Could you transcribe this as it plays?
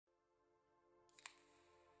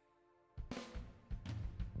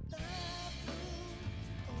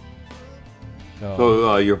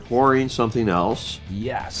So you're pouring something else.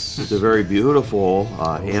 Yes. It's a very beautiful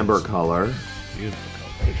amber color. Beautiful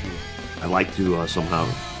color. Thank you. I like to somehow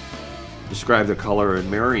describe the color in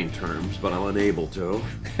marrying terms, but I'm unable to.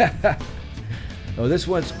 Oh, this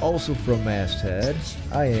one's also from Masthead.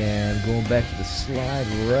 I am going back to the slide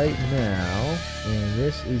right now, and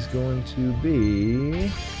this is going to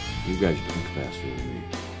be You guys drink faster than me.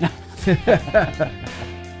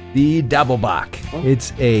 the Doppelbock.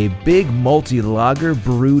 It's a big multi-lager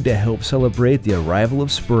brewed to help celebrate the arrival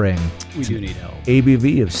of spring. We do need help.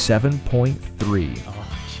 ABV of 7.3. Oh,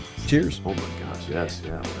 Cheers. Oh my gosh, yes,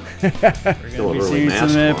 yeah. we're Still going to be early seeing mass some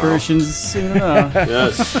tomorrow. apparitions soon enough.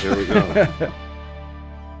 Yes, here we go.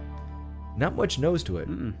 Not much nose to it.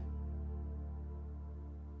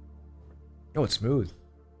 Oh, it's smooth.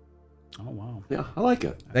 Oh, wow. Yeah, I like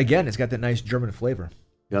it. Again, it's got that nice German flavor.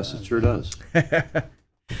 Yes, it sure does.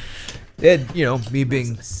 And, you know, me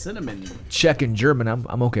being Cinnamon. Czech and German,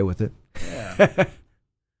 I'm okay with it. Yeah.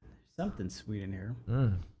 Something sweet in here.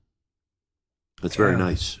 It's very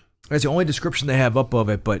nice. That's the only description they have up of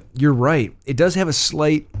it, but you're right. It does have a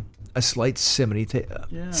slight simony,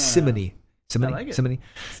 simony, I like it. simony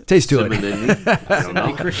taste to it. I don't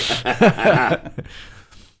know.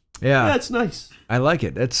 Yeah, it's nice. I like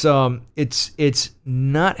it. It's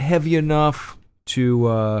not heavy enough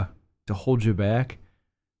to hold you back,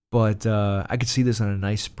 but I could see this on a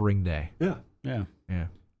nice spring day. Yeah. Yeah. Yeah,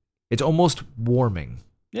 it's almost warming.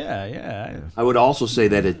 Yeah. I would also say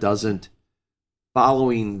that it doesn't.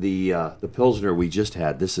 Following the Pilsner we just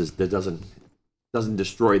had, that doesn't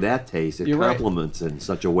destroy that taste. It You're right. complements in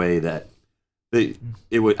such a way that I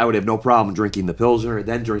would have no problem drinking the Pilsner and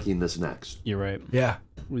then drinking this next. You're right. Yeah,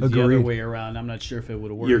 With the other agreed. way around, I'm not sure if it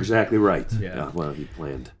would have worked. You're exactly right. Yeah. Well, he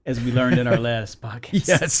planned. As we learned in our last podcast.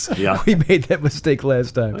 Yes, Yeah. we made that mistake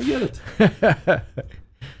last time. I get it.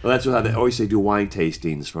 Well, that's how they always say do wine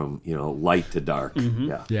tastings from light to dark.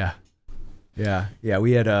 Mm-hmm. Yeah.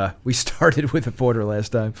 Yeah. We started with a porter last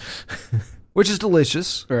time, which is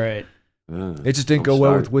delicious. Right. It just didn't go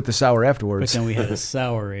well with the sour But afterwards. then we had the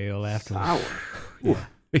sour ale afterwards. Sour.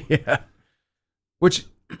 Yeah, which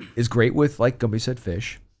is great with, like Gumby said,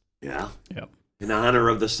 fish. Yeah. Yep. In honor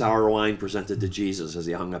of the sour wine presented to Jesus as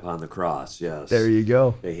he hung upon the cross. Yes. There you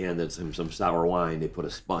go. They handed him some sour wine. They put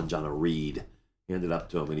a sponge on a reed, handed it up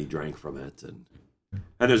to him, and he drank from it. And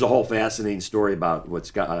there's a whole fascinating story about what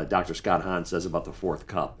Dr. Scott Hahn says about the fourth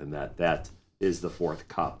cup, and that is the fourth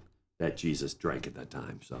cup that Jesus drank at that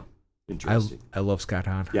time. So interesting. I love Scott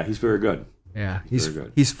Hahn. Yeah, he's very good. Yeah, Very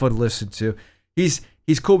good. he's fun to listen to. He's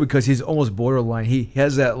cool because he's almost borderline. He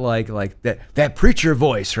has that like that preacher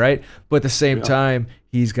voice, right? But at the same time,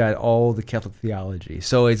 he's got all the Catholic theology.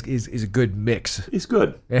 So he's a good mix. He's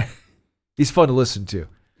good. He's fun to listen to.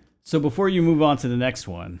 So before you move on to the next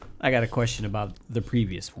one, I got a question about the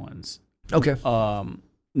previous ones. Okay.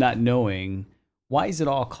 Not knowing, why is it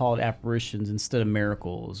all called apparitions instead of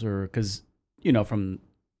miracles? Or because, from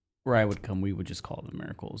where I would come, we would just call them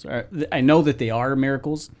miracles. I know that they are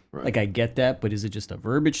miracles. Right. Like, I get that. But is it just a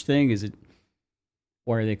verbiage thing?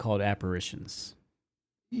 Why are they called apparitions?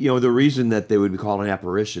 The reason that they would be called an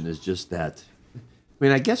apparition is just that.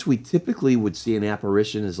 I guess we typically would see an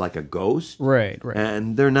apparition as like a ghost. Right.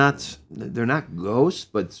 And they're not ghosts,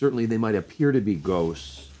 but certainly they might appear to be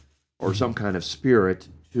ghosts or some kind of spirit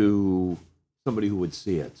to somebody who would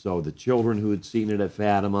see it. So the children who had seen it at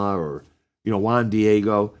Fatima or, Juan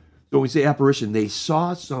Diego. So when we say apparition, they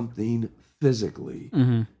saw something physically.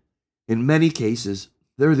 Mm-hmm. In many cases,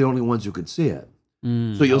 they're the only ones who could see it.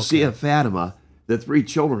 So you'll see at Fatima, the three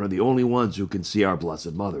children are the only ones who can see our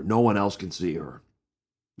Blessed Mother. No one else can see her.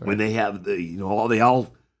 Right. When they have they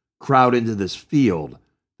all crowd into this field,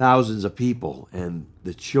 thousands of people, and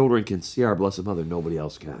the children can see our Blessed Mother. Nobody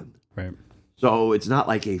else can. Right. So it's not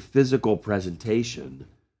like a physical presentation,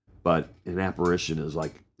 but an apparition is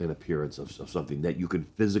like an appearance of something that you can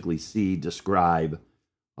physically see, describe.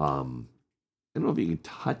 I don't know if you can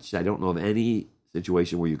touch. I don't know of any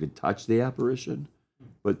situation where you could touch the apparition,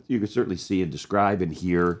 but you could certainly see and describe and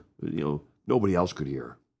hear. Nobody else could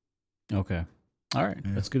hear. Okay. All right.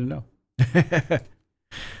 Yeah. That's good to know.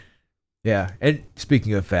 Yeah. And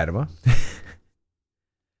speaking of Fatima,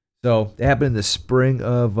 so it happened in the spring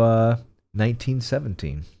of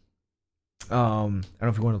 1917. I don't know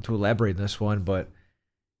if you wanted to elaborate on this one, but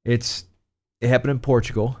it happened in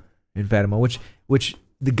Portugal, in Fatima, which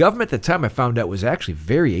the government at the time I found out was actually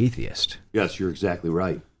very atheist. Yes, you're exactly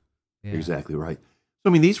right. Yeah. Exactly right.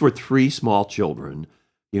 So, these were three small children,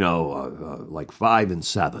 like 5 and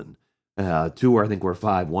 7. Two, I think, were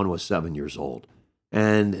 5. One was 7 years old.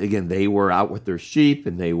 And again, they were out with their sheep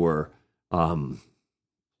and they were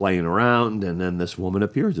playing around, and then this woman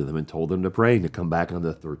appeared to them and told them to pray and to come back on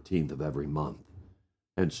the 13th of every month.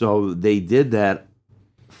 And so they did that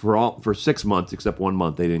for 6 months, except 1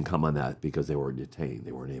 month they didn't come on that because they were detained.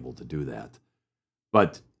 They weren't able to do that.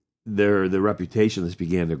 But their reputation just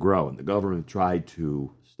began to grow, and the government tried to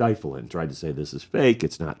stifle it and tried to say this is fake,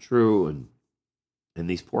 it's not true, and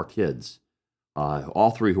these poor kids, all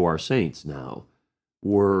three who are saints now,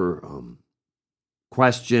 were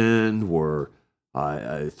questioned, were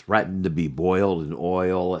threatened to be boiled in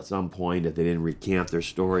oil at some point if they didn't recant their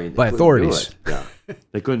story. And By authorities. Yeah,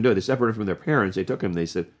 they couldn't do it. They separated from their parents. They took them. They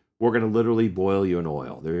said, "We're going to literally boil you in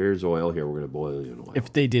oil. Here's oil here. We're going to boil you in oil."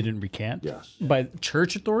 If they didn't recant? Yes. By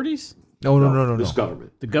church authorities? No. This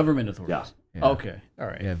government. The government authorities? Yeah. Okay. All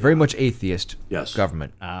right. Yeah, very much atheist Yes.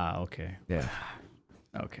 government. Okay. Yeah.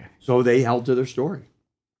 Okay. So they held to their story,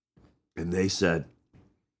 and they said,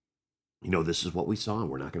 this is what we saw, and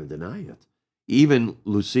we're not going to deny it. Even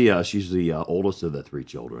Lucia, she's the oldest of the three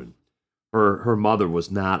children, her mother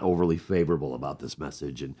was not overly favorable about this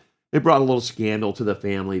message, and it brought a little scandal to the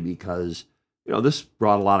family because, this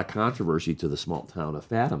brought a lot of controversy to the small town of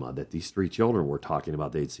Fatima that these three children were talking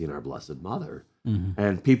about they'd seen our Blessed Mother. Mm-hmm.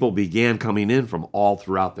 And people began coming in from all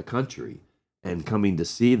throughout the country and coming to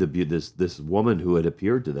see this woman who had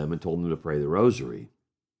appeared to them and told them to pray the rosary.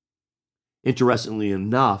 Interestingly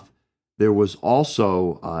enough, there was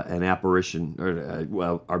also an apparition,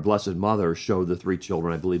 our Blessed Mother showed the three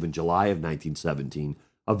children, I believe in July of 1917,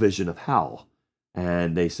 a vision of hell.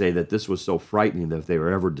 And they say that this was so frightening that if they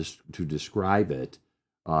were ever to describe it,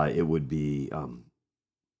 it would be,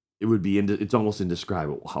 it's almost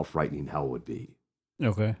indescribable how frightening hell would be.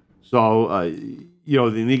 Okay. So,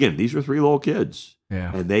 then again, these were three little kids.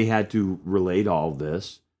 Yeah. And they had to relate all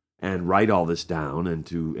this and write all this down and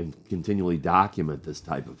continually document this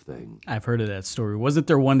type of thing. I've heard of that story. Wasn't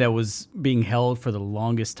there one that was being held for the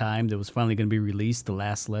longest time that was finally going to be released, the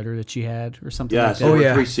last letter that she had or something like Yes, that? there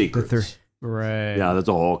were three secrets. Right. Yeah, there's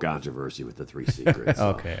a whole controversy with the three secrets.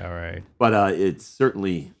 Okay, all right. But it's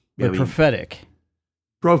certainly But prophetic.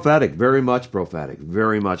 Prophetic, very much prophetic,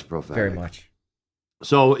 very much prophetic. Very much.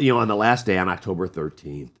 So, on the last day, on October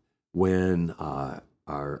 13th, when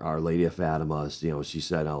Our Lady of Fatima, she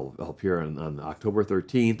said, I'll appear on October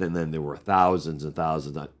 13th, and then there were thousands and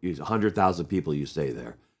thousands, 100,000 people you say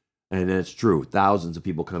there. And it's true, thousands of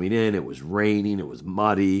people coming in. It was raining, it was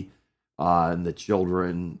muddy, and the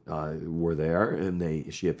children were there,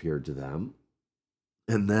 and she appeared to them.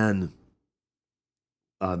 And then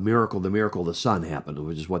the miracle of the sun happened,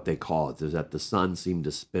 which is what they call it, is that the sun seemed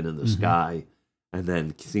to spin in the sky and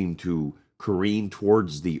then seemed to careen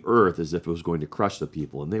towards the earth as if it was going to crush the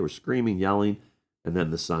people. And they were screaming, yelling, and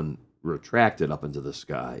then the sun retracted up into the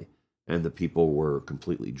sky, and the people were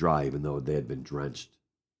completely dry, even though they had been drenched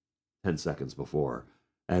 10 seconds before,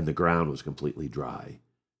 and the ground was completely dry.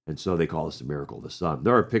 And so they call this the miracle of the sun.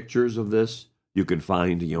 There are pictures of this you can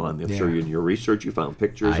find, I'm sure in your research you found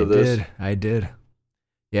pictures of this. I did.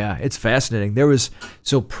 Yeah, it's fascinating.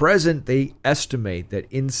 Present, they estimate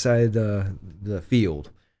that inside the field,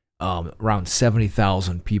 around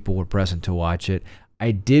 70,000 people were present to watch it.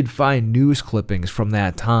 I did find news clippings from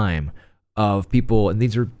that time of people, and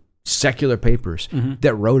these are secular papers,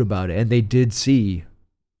 that wrote about it, and they did see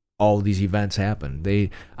all these events happen.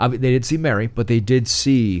 They did see Mary, but they did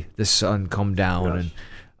see the sun come down. Yes.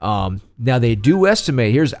 And now they do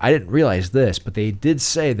estimate, I didn't realize this, but they did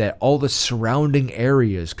say that all the surrounding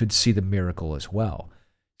areas could see the miracle as well.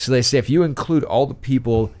 So they say if you include all the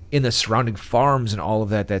people in the surrounding farms and all of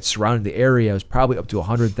that surrounded the area, it was probably up to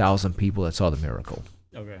 100,000 people that saw the miracle.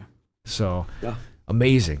 Okay. So, yeah.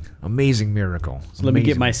 Amazing miracle. So let me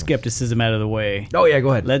get my skepticism out of the way. Oh, yeah, go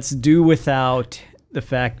ahead. Let's do without the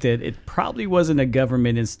fact that it probably wasn't a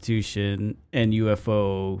government institution and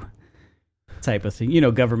UFO type of thing.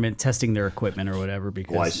 Government testing their equipment or whatever,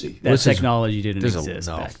 because I see. that technology didn't exist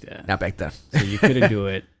back then. Not back then. So you couldn't do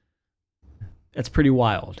it. That's pretty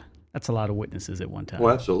wild. That's a lot of witnesses at one time. Oh,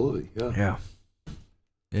 absolutely. Yeah.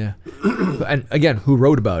 Yeah. And again, who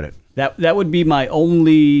wrote about it? That would be the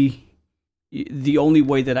only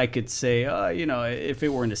way that I could say, if it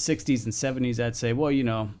were in the 60s and 70s, I'd say,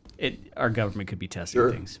 well, our government could be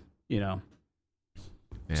testing things, Yeah.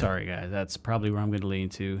 Sorry, guys. That's probably where I'm going to lean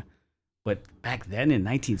to. But back then in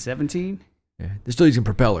 1917? Yeah. They're still using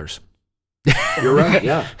propellers. You're right.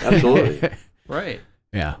 Yeah, absolutely. Right.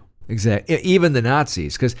 Yeah. Exactly. Even the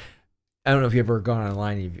Nazis, because I don't know if you've ever gone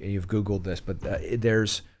online and you've Googled this, but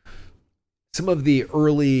there's some of the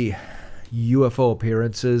early UFO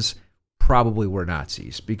appearances probably were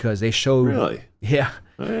Nazis because they showed. Really? Yeah.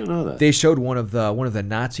 I didn't know that. They showed one of the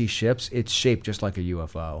Nazi ships. It's shaped just like a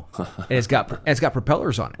UFO, and it's got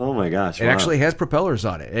propellers on it. Oh my gosh! It actually has propellers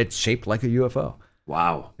on it. It's shaped like a UFO.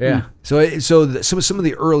 Wow. Yeah. Some of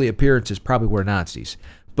the early appearances probably were Nazis,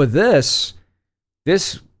 but this,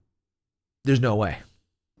 there's no way.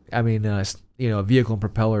 I mean, a vehicle and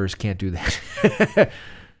propellers can't do that.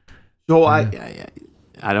 So I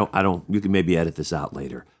don't. You can maybe edit this out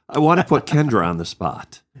later. I want to put Kendra on the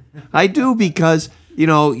spot. I do because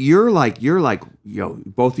you're like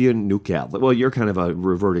both of you New Catholic. Well, you're kind of a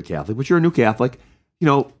reverted Catholic, but you're a New Catholic.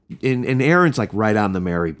 And Aaron's like right on the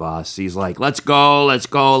Mary bus. He's like, let's go.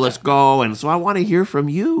 And so I want to hear from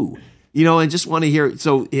you. And just want to hear.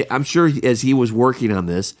 So I'm sure as he was working on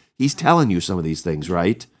this, he's telling you some of these things,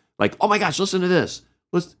 right? Like, oh my gosh, listen to this.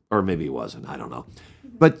 Or maybe he wasn't. I don't know.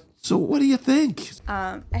 But so what do you think?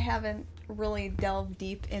 I haven't really delved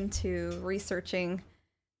deep into researching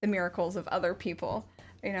the miracles of other people.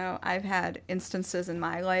 I've had instances in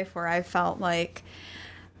my life where I felt like,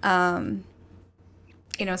 something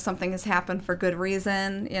has happened for good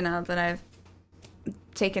reason, that I've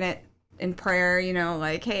taken it in prayer,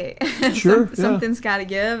 like, hey, sure, something's got to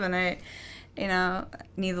give, and I,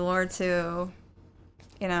 need the Lord to,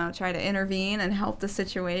 try to intervene and help the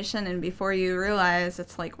situation. And before you realize,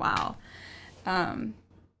 it's like, wow,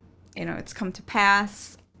 it's come to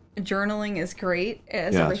pass. Journaling is great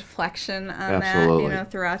as a reflection on Absolutely.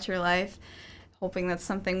 that, throughout your life, hoping that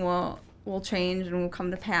something will change and will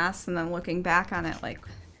come to pass. And then looking back on it, like,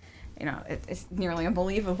 it's nearly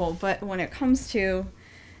unbelievable. But when it comes to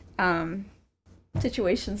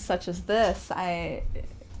situations such as this, I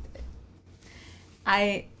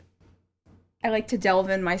like to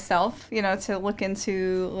delve in myself, to look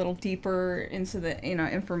into a little deeper into the,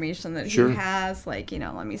 information that Sure. he has. Like,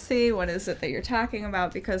 let me see, what is it that you're talking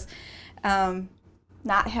about? Because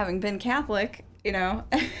not having been Catholic,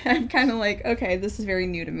 I'm kind of like, okay, this is very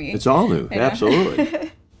new to me. It's all new.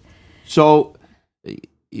 Absolutely. So,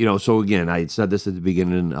 so again, I had said this at the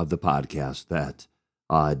beginning of the podcast that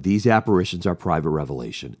these apparitions are private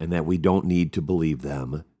revelation and that we don't need to believe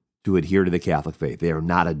them to adhere to the Catholic faith. They are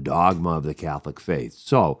not a dogma of the Catholic faith.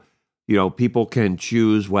 So, people can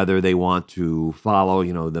choose whether they want to follow,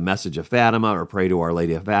 the message of Fatima or pray to Our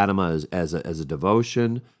Lady of Fatima as a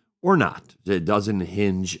devotion or not. It doesn't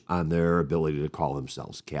hinge on their ability to call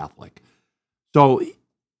themselves Catholic. So,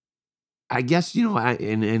 I guess,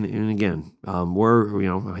 and again,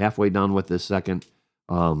 we're, halfway done with this second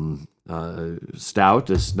stout.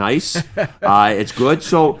 It's nice. It's good.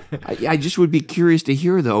 So I just would be curious to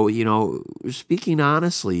hear, though, speaking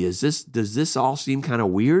honestly, does this all seem kind of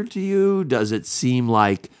weird to you? Does it seem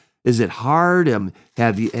like, is it hard?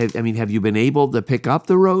 Have you been able to pick up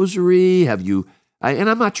the rosary? And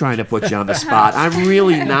I'm not trying to put you on the spot. I'm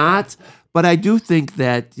really not. But I do think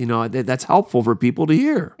that, that's helpful for people to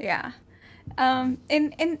hear. Yeah. And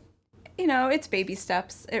it's baby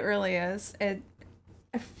steps. It really is.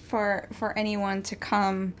 For anyone to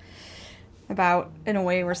come about in a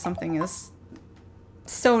way where something is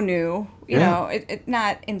so new, it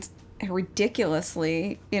not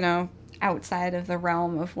ridiculously, outside of the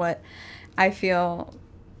realm of what I feel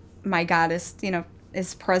my God is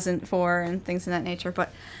present for and things of that nature.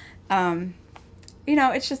 But,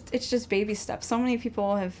 it's just baby steps. So many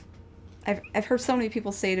people I've heard so many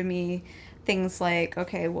people say to me things like,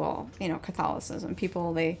 okay, well, Catholicism,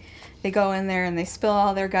 people, they go in there and they spill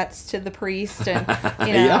all their guts to the priest, and,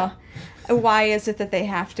 Yeah. Why is it that they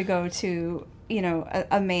have to go to,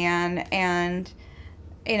 a man and,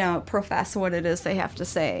 profess what it is they have to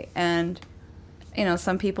say? And,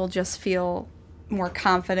 some people just feel more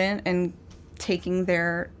confident in taking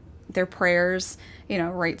their prayers,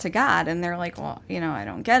 right to God, and they're like, well, I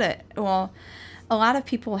don't get it. Well, a lot of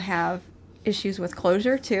people have issues with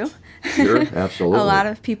closure too. Sure, absolutely. A lot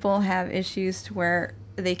of people have issues to where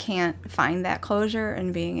they can't find that closure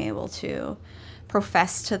and being able to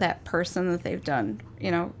profess to that person that they've done,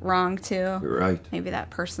 wrong to. Right. Maybe that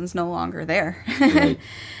person's no longer there. Right.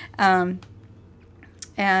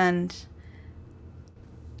 And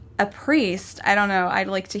a priest, I don't know, I'd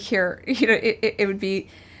like to hear, it would be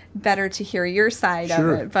better to hear your side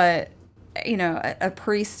Sure. of it, but a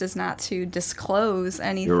priest is not to disclose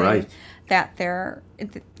anything. You're right. That they're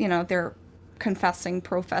confessing,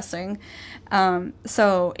 professing.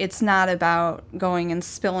 So it's not about going and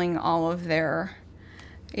spilling all of their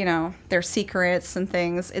secrets and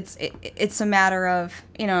things. It's a matter of,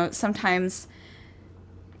 sometimes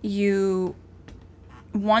you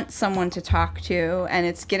want someone to talk to and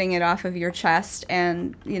it's getting it off of your chest,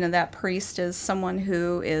 and, that priest is someone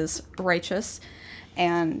who is righteous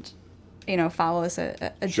and follows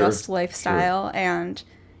a Sure, just lifestyle, and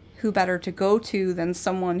who better to go to than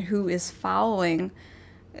someone who is following,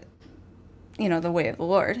 the way of the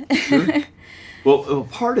Lord. Sure. Well,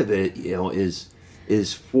 part of it,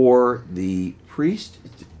 is for the priest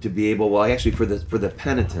to be able, well, actually for the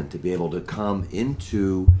penitent to be able to come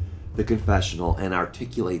into the confessional and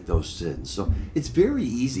articulate those sins. So it's very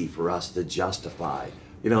easy for us to justify,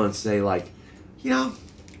 and say like,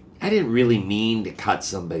 I didn't really mean to cut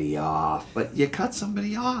somebody off, but you cut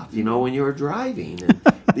somebody off, when you were driving, and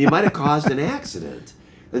you might have caused an accident.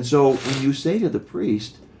 And so when you say to the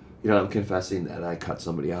priest, I'm confessing that I cut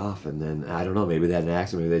somebody off, and then, I don't know, maybe they had an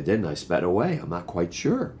accident, maybe they didn't, I sped away, I'm not quite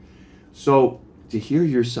sure. So to hear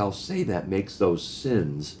yourself say that makes those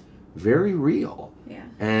sins very real. Yeah.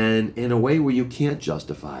 And in a way where you can't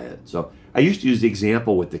justify it. So I used to use the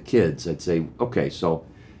example with the kids. I'd say, okay, so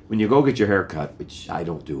when you go get your hair cut, which I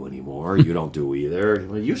don't do anymore, you don't do either.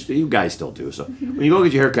 Well, you guys still do. So when you go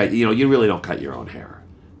get your hair cut, you really don't cut your own hair,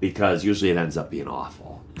 because usually it ends up being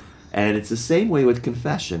awful. And it's the same way with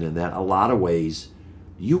confession, in that a lot of ways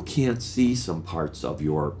you can't see some parts of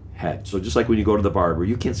your head. So just like when you go to the barber,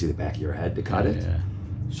 you can't see the back of your head to cut it. Yeah.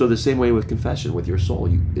 So the same way with confession, with your soul,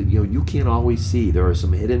 you can't always see. There are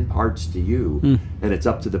some hidden parts to you, and it's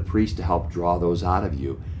up to the priest to help draw those out of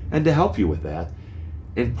you and to help you with that.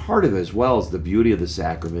 And part of it, as well as the beauty of the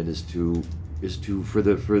sacrament, is for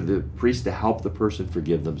the priest to help the person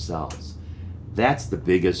forgive themselves. That's the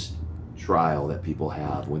biggest trial that people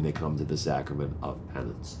have when they come to the sacrament of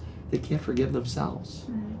penance. They can't forgive themselves.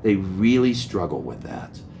 They really struggle with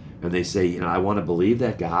that, and they say, I want to believe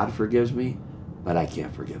that God forgives me, but I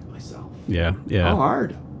can't forgive myself. Yeah. How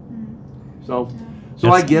hard. So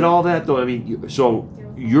I get all that, though. I mean, so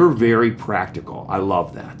you're very practical. I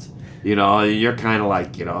love that. You're kind of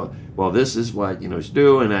like, well, this is what it's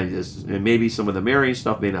doing, and maybe some of the marrying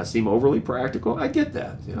stuff may not seem overly practical. I get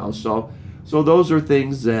that. So those are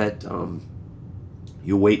things that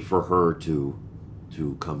you wait for her to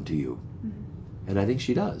come to you, and I think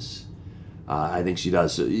she does.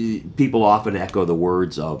 People often echo the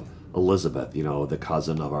words of Elizabeth, the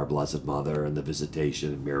cousin of our Blessed Mother, and the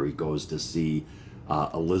visitation. And Mary goes to see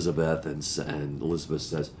Elizabeth, and Elizabeth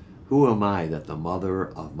says, "Who am I that the mother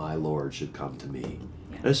of my Lord should come to me?"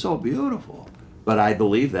 Yeah. It's so beautiful. But I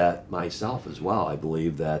believe that myself as well. I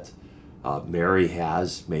believe that Mary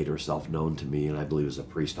has made herself known to me, and I believe as a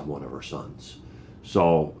priest I'm one of her sons.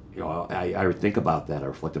 So I think about that. I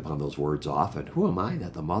reflect upon those words often. Who am I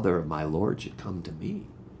that the mother of my Lord should come to me?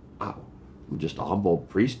 Wow. I'm just a humble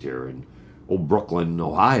priest here in old Brooklyn,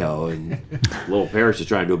 Ohio, and little parish is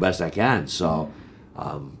trying to do the best I can. So,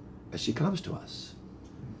 but she comes to us,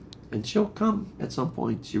 and she'll come at some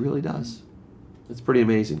point. She really does. It's pretty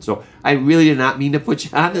amazing. So I really did not mean to put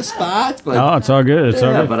you on the spot, but No, it's all good. It's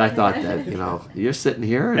all good. But I thought that you're sitting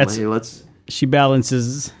here, and let's. She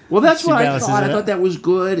balances. Well, that's she what I balances thought. it I out. thought that was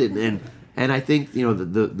good, and I think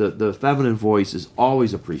the feminine voice is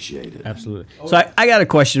always appreciated. Absolutely. So I got a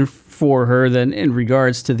question for her then in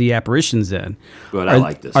regards to the apparitions then. Good, I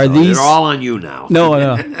like this. Are So these they're all on you now?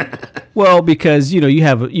 No. Well, because you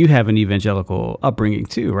have an evangelical upbringing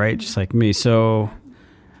too, right? Just like me. So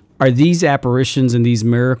are these apparitions and these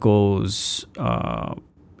miracles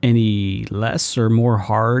any less or more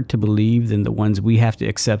hard to believe than the ones we have to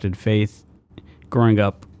accept in faith growing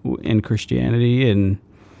up in Christianity and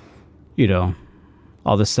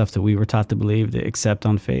all the stuff that we were taught to believe, to accept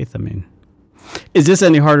on faith? I mean, is this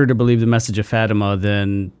any harder to believe the message of Fatima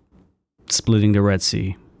than splitting the Red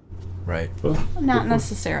Sea? Right. Not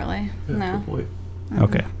necessarily. Yeah, No. good point.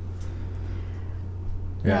 Okay.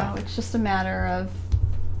 Yeah. No, it's just a matter of,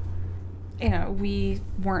 we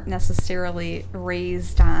weren't necessarily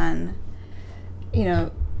raised on,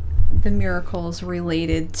 the miracles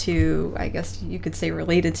related to, I guess you could say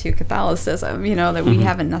related to Catholicism, that we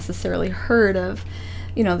haven't necessarily heard of,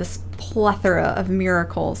 this plethora of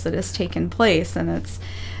miracles that has taken place. And it's,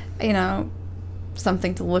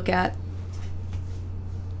 something to look at.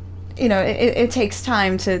 It takes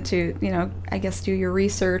time to I guess do your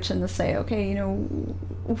research and to say, okay,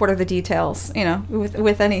 what are the details,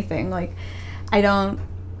 with anything. Like, I don't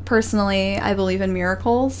personally, I believe in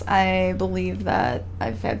miracles. I believe that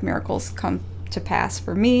I've had miracles come to pass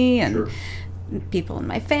for me and Sure. people in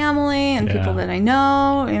my family and Yeah. people that I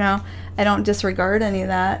know. I don't disregard any of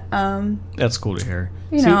that. That's cool to hear.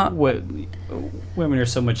 You know- what women are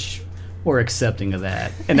so much more accepting of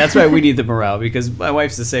that, and that's why we need the morale, because my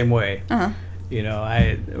wife's the same way.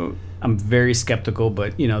 I'm very skeptical,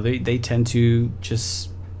 but they tend to just,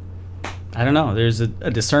 I don't know. There's a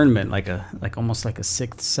discernment, like almost like a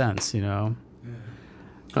sixth sense.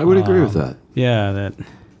 I would agree with that. Yeah, that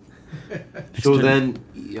So then,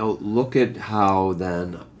 look at how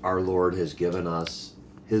then our Lord has given us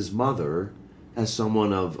his mother as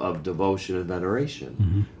someone of devotion and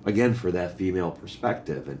veneration. Again, for that female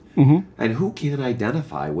perspective. And who can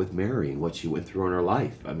identify with Mary and what she went through in her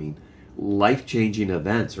life? I mean, life-changing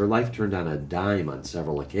events. Her life turned on a dime on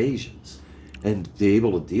several occasions. And to be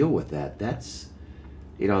able to deal with that, that's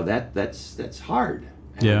hard.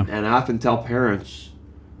 Yeah. And I often tell parents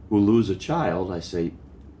who lose a child, I say,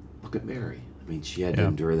 look at Mary. I mean, she had to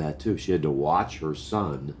endure that too. She had to watch her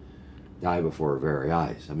son die before her very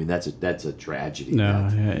eyes. I mean, that's a tragedy. No,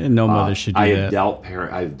 no mother should do that.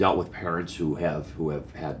 I've dealt with parents who have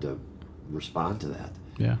had to respond to that.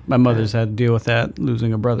 Yeah, my mother's had to deal with that,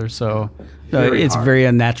 losing a brother. So it's hard. very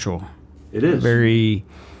unnatural. It is Very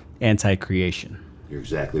anti-creation. You're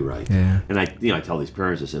exactly right. Yeah. And I tell these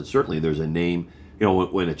parents, I said, certainly there's a name.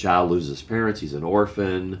 When a child loses his parents, he's an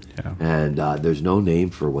orphan, and there's no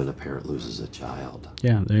name for when a parent loses a child.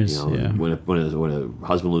 Yeah, there's When a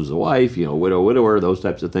husband loses a wife, widow, widower, those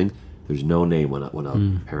types of things. There's no name when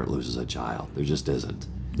a parent loses a child. There just isn't.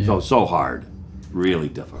 Yeah. So hard, really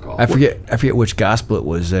difficult. I forget which gospel it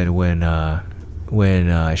was in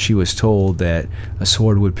when she was told that a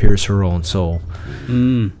sword would pierce her own soul.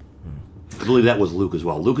 I believe that was Luke as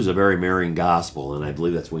well. Luke is a very Marian gospel, and I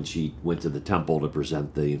believe that's when she went to the temple to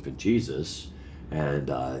present the infant Jesus, and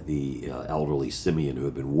the elderly Simeon, who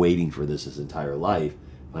had been waiting for this his entire life,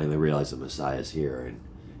 finally realized the Messiah is here, and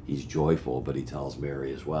he's joyful, but he tells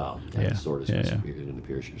Mary as well, that sword is going to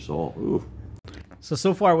pierce your soul. Ooh.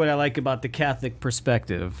 So far what I like about the Catholic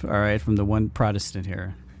perspective, all right, from the one Protestant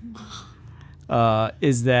here,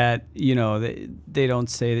 is that, they don't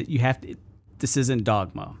say that you have to, this isn't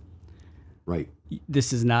dogma. Right.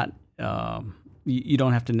 This is not, you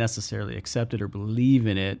don't have to necessarily accept it or believe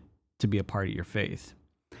in it to be a part of your faith.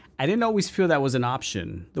 I didn't always feel that was an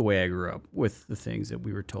option the way I grew up with the things that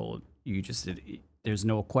we were told. There's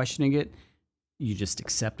no questioning it. You just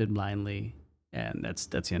accept it blindly, and that's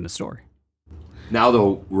the end of the story. Now,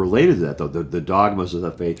 though, related to that, though, the dogmas of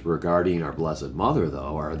the faith regarding our Blessed Mother,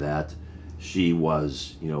 though, are that she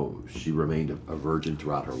was, she remained a virgin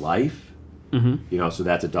throughout her life. So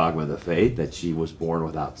that's a dogma of the faith, that she was born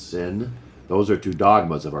without sin. Those are two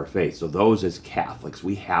dogmas of our faith. So those, as Catholics,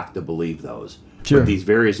 we have to believe those. Sure. But these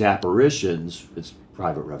various apparitions, it's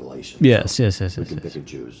private revelation. Yes. We can pick and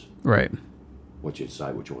choose. Right. What you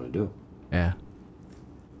decide what you want to do. Yeah.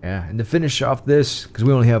 Yeah. And to finish off this, because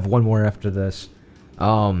we only have one more after this,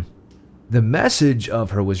 the message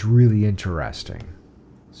of her was really interesting.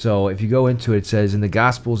 So if you go into it, it says, in the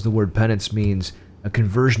Gospels, the word penance means a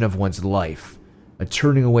conversion of one's life, a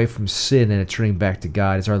turning away from sin and a turning back to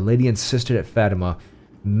God. As Our Lady insisted at Fatima,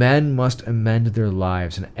 men must amend their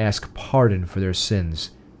lives and ask pardon for their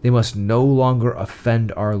sins. They must no longer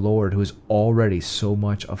offend our Lord, who is already so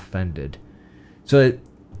much offended. So,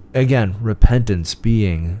 again, repentance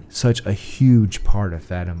being such a huge part of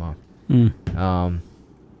Fatima.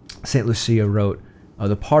 St. Lucia wrote,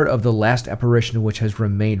 the part of the last apparition which has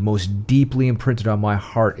remained most deeply imprinted on my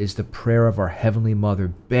heart is the prayer of our Heavenly Mother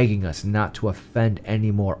begging us not to offend any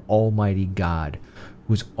more Almighty God,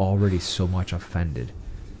 who is already so much offended.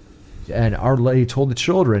 And Our Lady told the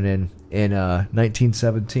children in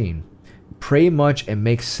 1917, pray much and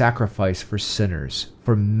make sacrifice for sinners,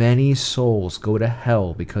 for many souls go to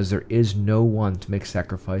hell because there is no one to make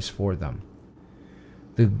sacrifice for them.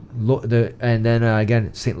 And then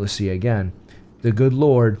again, St. Lucia again, the good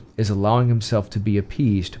Lord is allowing himself to be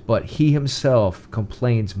appeased, but he himself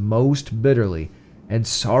complains most bitterly and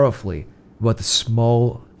sorrowfully about the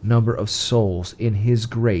small number of souls in his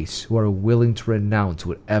grace who are willing to renounce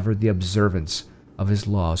whatever the observance of his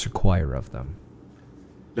laws require of them.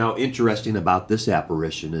 Now, interesting about this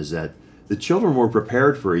apparition is that the children were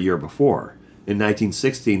prepared for a year before. In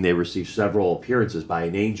 1916, they received several appearances by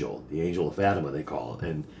an angel, the angel of Fatima, they call it.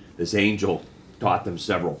 And this angel taught them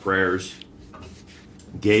several prayers,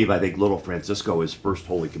 gave, I think, little Francisco his first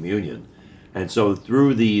Holy Communion. And so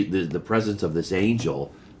through the presence of this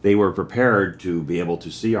angel, they were prepared to be able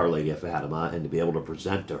to see Our Lady of Fatima and to be able to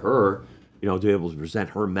present to her, to be able to present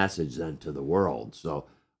her message then to the world. So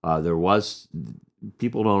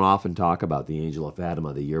people don't often talk about the angel of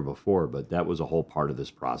Fatima the year before, but that was a whole part of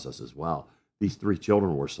this process as well. These three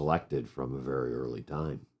children were selected from a very early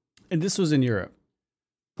time. And this was in Europe?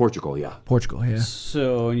 Portugal, yeah. Portugal, yeah.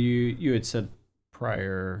 So you had said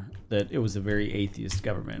prior that it was a very atheist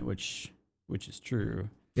government, which is true.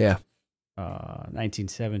 Yeah.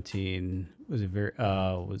 1917 was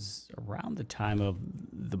around the time of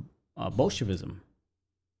the Bolshevism.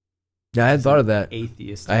 Yeah, I hadn't thought of that.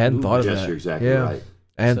 Atheist. I hadn't thought of Yes, that. you're exactly Yeah. right.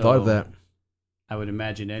 I hadn't thought of that. I would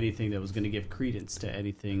imagine anything that was going to give credence to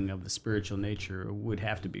anything of the spiritual nature would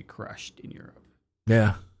have to be crushed in Europe.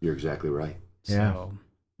 Yeah. You're exactly right. Yeah. So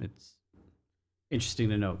it's interesting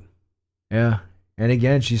to note. Yeah. And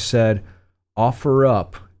again, she said, offer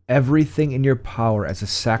up everything in your power as a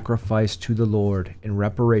sacrifice to the Lord in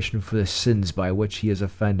reparation for the sins by which he is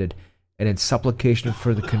offended and in supplication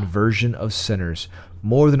for the conversion of sinners.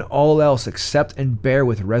 More than all else, accept and bear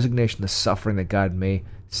with resignation the suffering that God may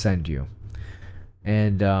send you.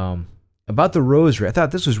 And about the rosary, I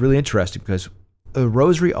thought this was really interesting because the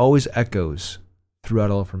rosary always echoes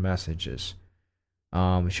throughout all of her messages.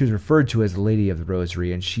 She was referred to as the Lady of the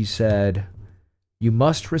Rosary, and she said, you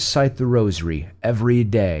must recite the rosary every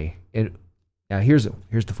day. And now here's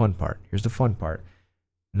the fun part. Here's the fun part.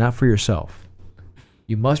 Not for yourself.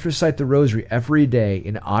 You must recite the rosary every day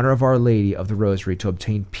in honor of Our Lady of the Rosary to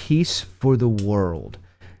obtain peace for the world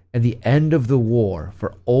and the end of the war,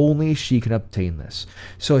 for only she can obtain this.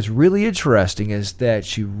 So it's really interesting is that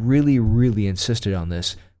she really, really insisted on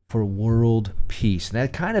this for world peace. And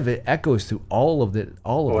that kind of it echoes through all of the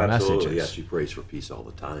absolutely. messages. Yes, she prays for peace all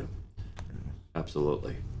the time.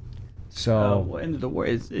 Absolutely. So End of the war,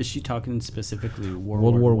 is she talking specifically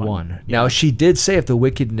World War One? Now she did say if the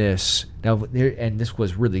wickedness and this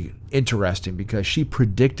was really interesting because she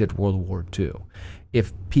predicted World War II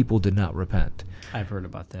if people did not repent. I've heard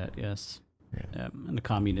about that, yes. Yeah. And the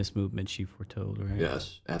communist movement she foretold, right?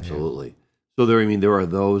 Yes, absolutely. Yeah. So there are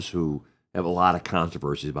those who have a lot of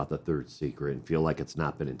controversies about the third secret and feel like it's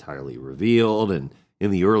not been entirely revealed. And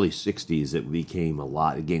in the early 60s, it gained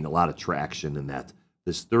a lot of traction in that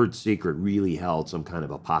this third secret really held some kind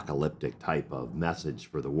of apocalyptic type of message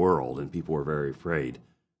for the world, and people were very afraid. In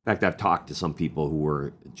fact, I've talked to some people who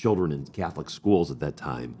were children in Catholic schools at that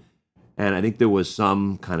time, and I think there was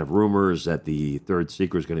some kind of rumors that the third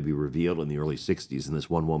secret was going to be revealed in the early 60s, and this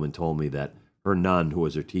one woman told me that her nun, who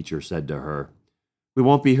was her teacher, said to her, we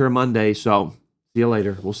won't be here Monday, so see you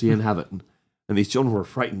later. We'll see you in heaven. And these children were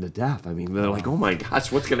frightened to death. I mean, they're like, oh my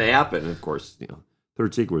gosh, what's going to happen? And of course,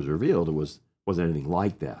 third secret was revealed. It wasn't anything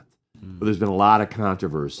like that. But there's been a lot of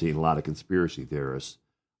controversy and a lot of conspiracy theorists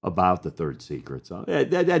about the third secret. So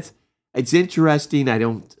it's interesting. I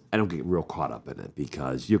don't get real caught up in it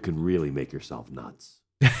because you can really make yourself nuts.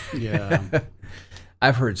 Yeah.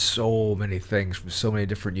 I've heard so many things from so many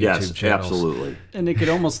different YouTube channels. Absolutely. And it could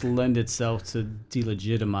almost lend itself to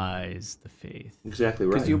delegitimize the faith. Exactly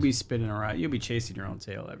right. Because you'll be spinning around, you'll be chasing your own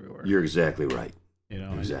tail everywhere. You're exactly right.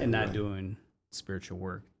 And not doing spiritual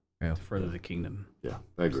work to further the kingdom. Yeah,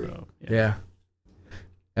 I agree. So, yeah.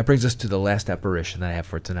 That brings us to the last apparition that I have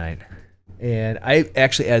for tonight. And I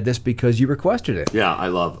actually added this because you requested it. Yeah, I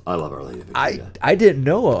love Our Lady of Akita. I didn't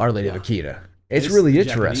know Our Lady of Akita. It's really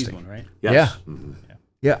interesting. One, right? Yes. Yeah. Mm-hmm.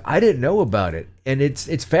 Yeah, I didn't know about it, and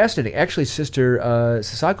it's fascinating. Actually, Sister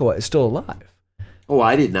Sasakawa is still alive. Oh,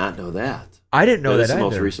 I did not know that. I didn't know that either. That's the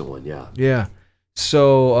most either. recent one, yeah. Yeah.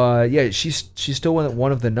 So she's still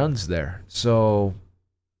one of the nuns there. So,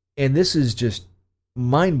 and this is just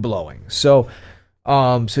mind blowing. So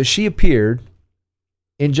she appeared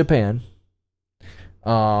in Japan.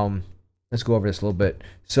 Let's go over this a little bit.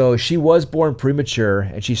 So she was born premature,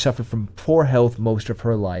 and she suffered from poor health most of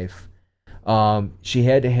her life. She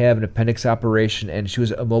had to have an appendix operation, and she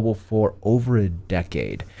was immobile for over a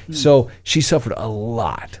decade. So she suffered a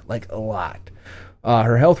lot, like a lot.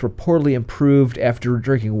 Her health reportedly improved after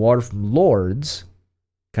drinking water from Lourdes.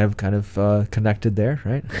 Kind of connected there,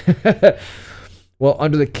 right? Well,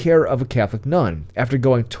 under the care of a Catholic nun. After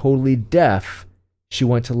going totally deaf, she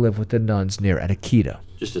went to live with the nuns near Akita.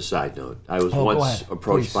 Just a side note. I was once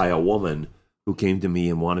approached by a woman who came to me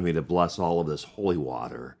and wanted me to bless all of this holy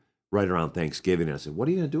water right around Thanksgiving. And I said, what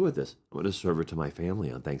are you going to do with this? I'm going to serve it to my family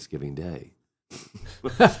on Thanksgiving Day.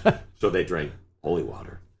 So they drank holy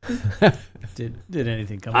water. Did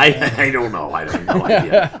anything come? I don't know. I have no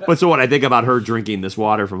idea. But so when I think about her drinking this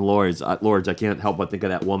water from Lourdes, I can't help but think of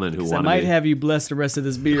that woman who wanted I might have you bless the rest of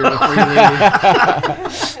this beer before you leave.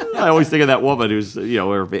 I always think of that woman who's,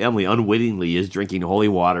 her family unwittingly is drinking holy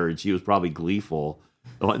water, and she was probably gleeful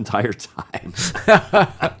the entire time.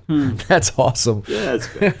 That's awesome. Yeah, that's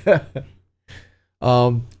good.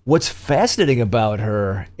 What's fascinating about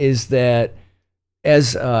her is that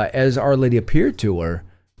as Our Lady appeared to her,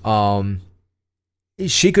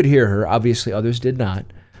 she could hear her. Obviously, others did not.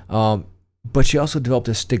 But she also developed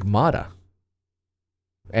a stigmata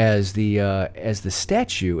as the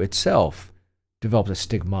statue itself developed a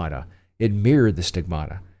stigmata. It mirrored the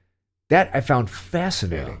stigmata. That I found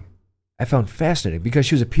fascinating. Yeah. I found fascinating because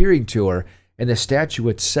she was appearing to her, and the statue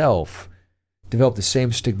itself developed the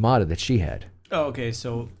same stigmata that she had. Oh, okay.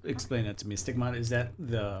 So explain that to me. Stigmata, is that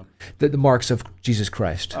the... The marks of Jesus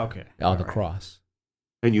Christ Okay. on the All right. cross.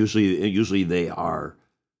 And usually they are,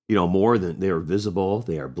 more than they are visible.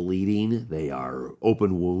 They are bleeding. They are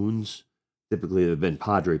open wounds. Typically, they've been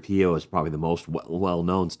Padre Pio is probably the most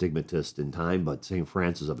well-known stigmatist in time, but St.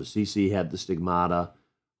 Francis of Assisi had the stigmata.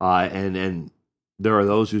 And there are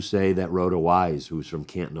those who say that Rhoda Wise, who's from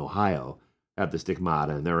Canton, Ohio, had the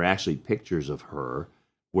stigmata, and there are actually pictures of her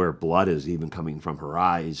where blood is even coming from her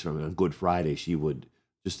eyes. From on Good Friday, she would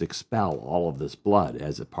just expel all of this blood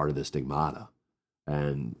as a part of the stigmata.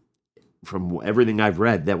 And from everything I've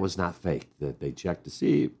read, that was not fake. That they checked to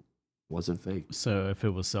see it wasn't fake. So if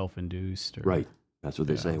it was self-induced. Or... Right. That's what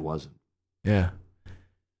they Yeah. say it wasn't. Yeah.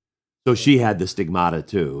 So she had the stigmata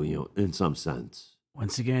too, in some sense.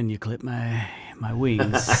 Once again, you clip my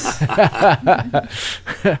wings. I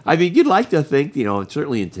mean, you'd like to think,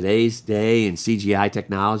 certainly in today's day and CGI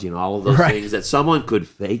technology and all of those Right. things, that someone could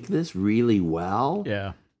fake this really well.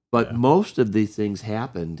 Yeah. But Yeah. most of these things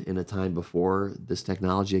happened in a time before this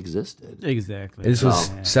technology existed. Exactly. This was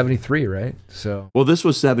Yeah. 73, right? So Well, this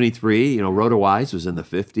was 73. Rhoda Wise was in the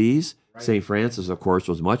 50s. St. Francis, of course,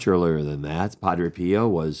 was much earlier than that. Padre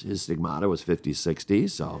Pio his stigmata was 50s,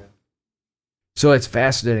 60s. So it's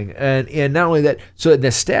fascinating, and not only that. So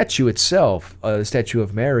the statue itself, the statue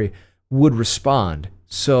of Mary, would respond.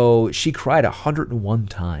 So she cried 101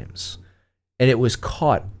 times, and it was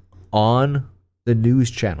caught on the news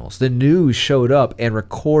channels. The news showed up and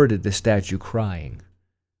recorded the statue crying.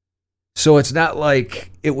 So it's not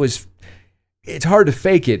like it was. It's hard to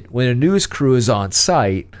fake it when a news crew is on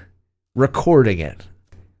site recording it,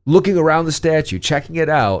 looking around the statue, checking it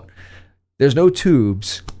out. There's no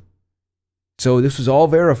tubes. So this was all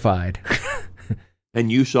verified.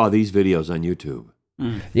 and you saw these videos on YouTube.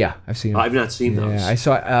 Yeah, I've seen them. I've not seen those. Yeah, I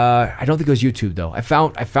saw. I don't think it was YouTube though. I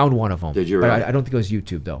found one of them. Did you But really? I don't think it was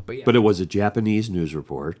YouTube though. But yeah. But it was a Japanese news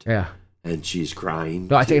report, Yeah. and she's crying.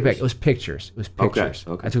 No, I take it back. tears. It was pictures. It was pictures.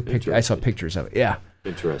 Okay, I took pictures. I saw interesting. pictures of it. Yeah.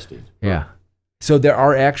 Interesting. Yeah. So there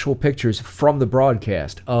are actual pictures from the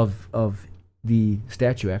broadcast of the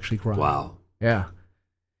statue actually crying. Wow. Yeah.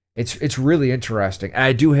 It's really interesting. And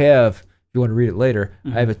I do have. If you want to read it later,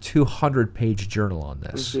 I have a 200-page journal on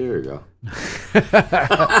this. There you go.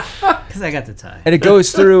 Because I got the tie. And it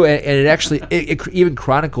goes through, and it actually it even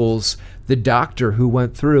chronicles the doctor who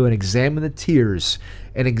went through and examined the tears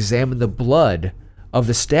and examined the blood of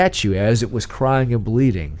the statue as it was crying and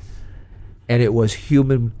bleeding. And it was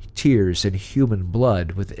human tears and human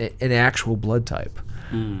blood with an actual blood type.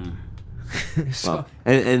 So, Well,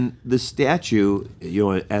 and the statue,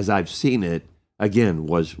 as I've seen it, again,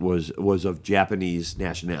 was of Japanese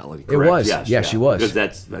nationality. Correct? was. Yes, she was. Because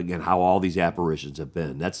that's again how all these apparitions have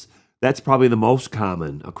been. That's probably the most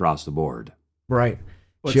common across the board. right.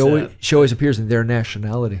 What's She always appears in their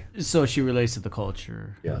nationality. So she relates to the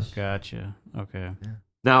culture. Yes. Gotcha. Okay.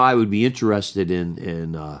 Now, I would be interested in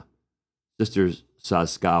Sister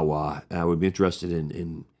Sasakawa. I would be interested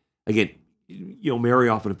in again, Mary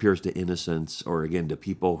often appears to innocents or again to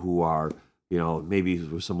people who are, maybe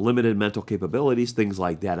with some limited mental capabilities, things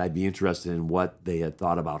like that. I'd be interested in what they had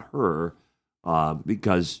thought about her,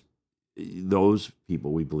 because those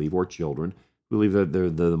people, we believe, or children, believe that they're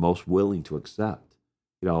the most willing to accept.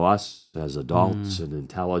 Us as adults and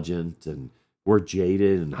intelligent, and we're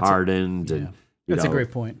jaded and hardened, and That's a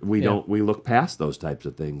great point. we Yeah. don't. We look past those types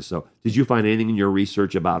of things. So, did you find anything in your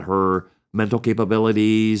research about her mental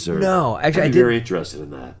capabilities? Or No, actually, I'd I be didn't. very interested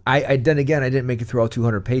in that. I then again, I didn't make it through all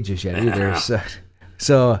 200 pages yet either.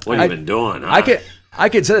 So What have you been doing? Huh? I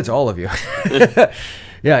can send it to all of you.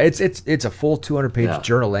 Yeah, it's a full 200-page Yeah.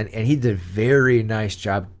 journal, and he did a very nice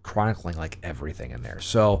job chronicling like everything in there.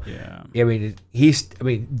 So Yeah. I mean,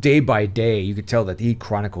 day by day, you could tell that he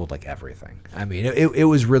chronicled like everything. I mean, it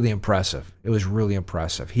was really impressive. It was really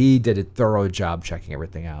impressive. He did a thorough job checking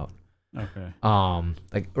everything out. Okay.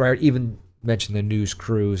 Even mentioned the news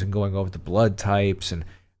crews and going over the blood types, and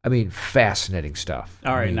I mean, fascinating stuff.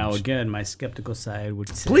 All right. I mean, Now, again, my skeptical side would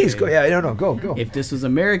say. please go. Yeah, no, go. If this was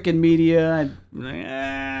American media,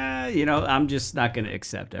 I'm just not going to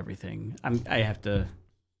accept everything. I have to.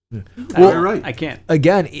 Well, You're right. I can't.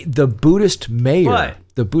 Again, the Buddhist mayor. What?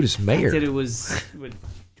 The Buddhist mayor. That it was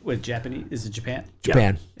with Japanese. Is it Japan?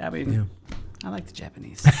 Japan. I mean, I like the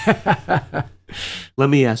Japanese. Let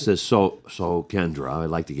me ask this. So Kendra, I'd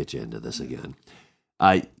like to get you into this again.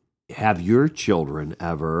 Have your children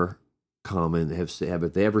ever come and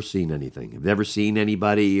have they ever seen anything? Have they ever seen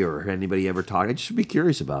anybody or anybody ever talk? I just would be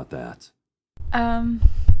curious about that.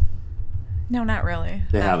 No, not really.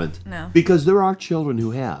 They No, haven't. No. Because there are children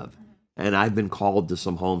who have. And I've been called to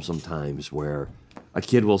some homes sometimes where a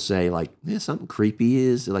kid will say like, yeah, something creepy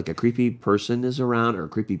is like a creepy person is around or a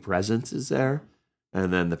creepy presence is there.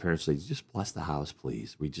 And then the parents say, just bless the house,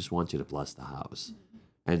 please. We just want you to bless the house.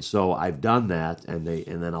 And so I've done that, and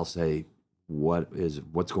then I'll say,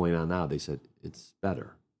 what's going on now? They said, it's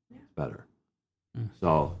better. It's better.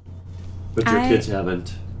 So, but your kids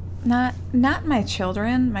haven't. Not my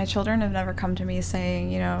children. My children have never come to me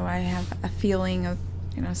saying, I have a feeling of,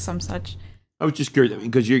 some such. I was just curious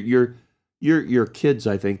because your kids,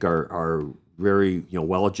 I think, are very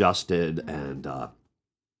well adjusted, and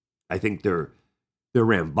I think they're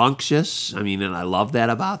rambunctious. I mean, and I love that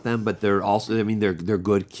about them. But they're also, I mean, they're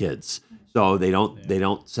good kids. So they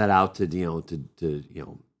don't set out to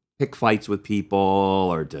pick fights with people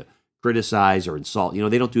or to criticize or insult.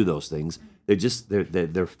 They don't do those things.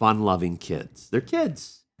 They're fun-loving kids. They're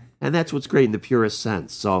kids, and that's what's great in the purest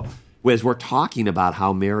sense. So as we're talking about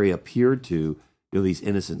how Mary appeared to these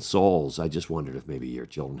innocent souls, I just wondered if maybe your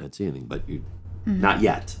children had seen anything, but not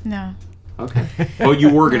yet. No. Okay. Oh, you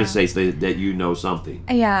were going to say that you know something.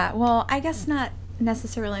 Yeah. Well, I guess not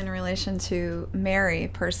necessarily in relation to Mary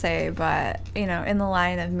per se, but in the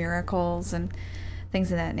line of miracles and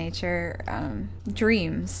things of that nature.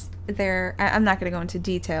 Dreams. I'm not going to go into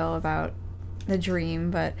detail about the dream,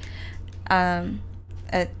 but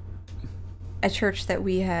at a church that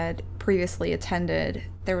we had previously attended,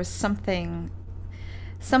 there was something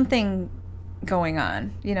going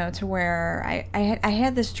on, to where I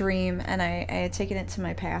had this dream, and I had taken it to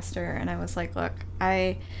my pastor, and I was like, look,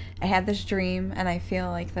 I had this dream, and I feel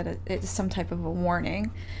like that it's some type of a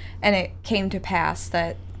warning. And it came to pass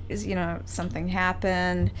that something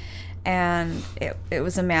happened, and it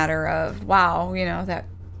was a matter of, wow, that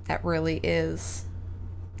really is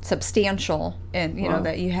substantial, and Wow.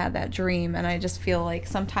 that you had that dream. And I just feel like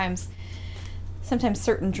sometimes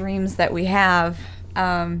certain dreams that we have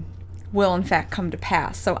will in fact come to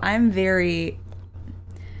pass. So I'm very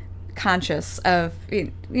conscious of,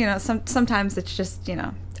 sometimes it's just,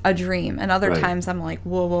 a dream, and other Right. times I'm like,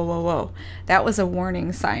 whoa, that was a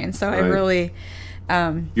warning sign. So I Right. really,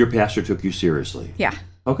 Your pastor took you seriously. yeah,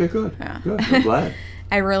 Okay, good. Yeah. Good. I'm glad.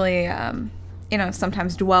 I really,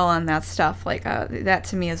 sometimes dwell on that stuff. Like that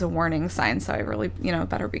to me is a warning sign. So I really,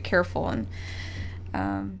 better be careful. And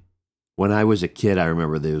When I was a kid, I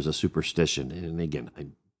remember there was a superstition, and again,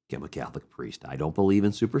 I'm a Catholic priest. I don't believe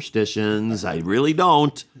in superstitions. I really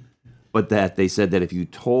don't. But that they said that if you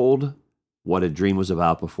told what a dream was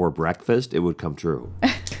about before breakfast, it would come true.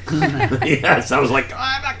 Yes, I was like,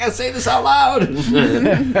 I'm not going to say this out loud.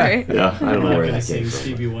 right? Yeah, I don't know where that came Sing from.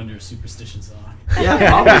 Stevie Wonder superstition song. Yeah,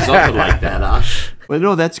 probably something like that. But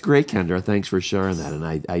no, that's great, Kendra. Thanks for sharing that.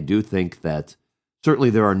 And I do think that certainly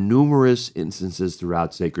there are numerous instances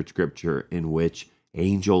throughout sacred scripture in which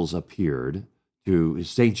angels appeared to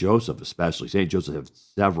Saint Joseph, especially. Saint Joseph had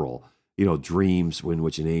several, dreams in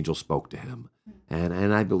which an angel spoke to him,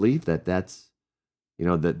 and I believe that's,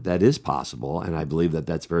 that is possible, and I believe that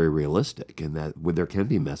that's very realistic, and that there can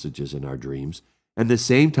be messages in our dreams, and the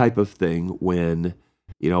same type of thing when,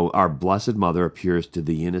 our Blessed Mother appears to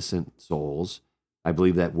the innocent souls. I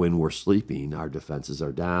believe that when we're sleeping, our defenses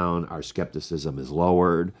are down, our skepticism is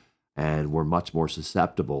lowered, and we're much more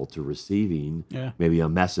susceptible to receiving maybe a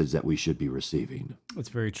message that we should be receiving. That's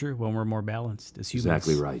very true. When we're more balanced as humans.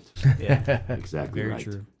 Exactly right. Yeah, Exactly very right.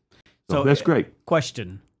 true. So that's great.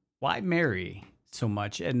 Question: why Mary so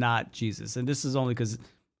much and not Jesus? And this is only because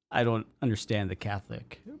I don't understand the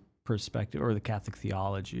Catholic perspective or the Catholic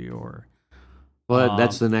theology or. Well,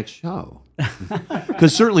 that's the next show.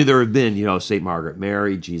 Because certainly there have been, St. Margaret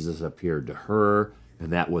Mary, Jesus appeared to her,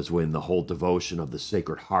 and that was when the whole devotion of the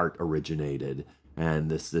Sacred Heart originated.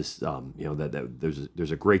 And that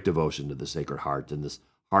there's a great devotion to the Sacred Heart, and this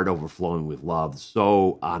heart overflowing with love,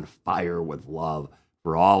 so on fire with love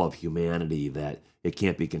for all of humanity that it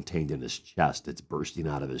can't be contained in his chest. It's bursting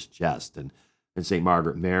out of his chest. And St.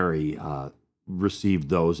 Margaret Mary received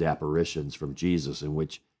those apparitions from Jesus, in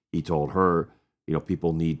which he told her,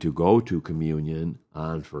 people need to go to communion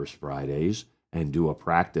on First Fridays and do a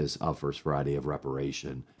practice of First Friday of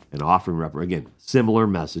reparation and offering again, similar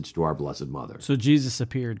message to our Blessed Mother. So Jesus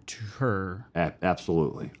appeared to her.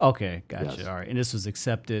 Absolutely. Okay, gotcha. Yes. All right, and this was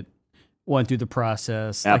accepted, went through the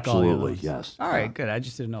process. Absolutely, like all the others. yes. All right, good. I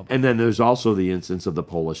just didn't know. About And then there's also the instance of the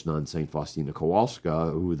Polish nun, St. Faustina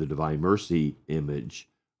Kowalska, who the Divine Mercy image,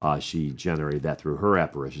 she generated that through her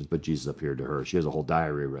apparitions, but Jesus appeared to her. She has a whole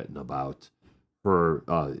diary written about her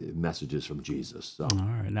messages from Jesus. So. All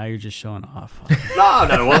right, now you're just showing off.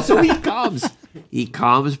 No. Well, so he comes,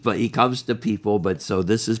 but he comes to people. But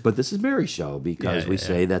this is Mary's show, because we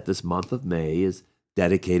say that this month of May is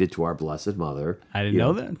dedicated to our Blessed Mother. I didn't You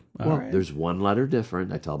know that. All right. There's one letter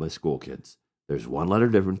different. I tell my school kids, there's one letter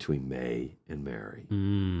different between May and Mary.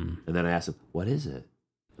 Mm. And then I ask them, what is it?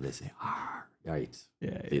 And they say, R. Right.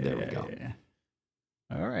 Yeah, See, there we go. yeah.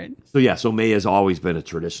 All right. So May has always been a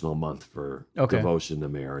traditional month for Okay. devotion to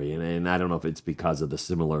Mary. And I don't know if it's because of the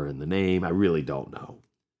similar in the name. I really don't know.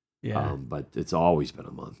 Yeah. But it's always been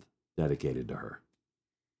a month dedicated to her.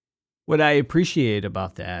 What I appreciate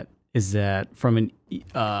about that is that from an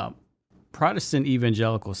Protestant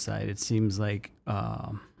evangelical side, it seems like,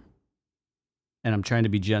 and I'm trying to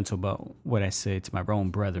be gentle about what I say to my own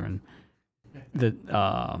brethren, that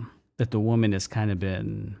the woman has kind of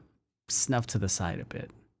been snuffed to the side a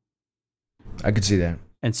bit. I could see that.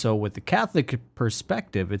 And so with the Catholic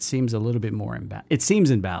perspective, it seems a little bit more it seems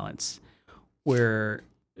in balance, where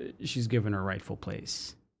she's given her rightful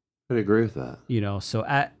place. I agree with that. You know, so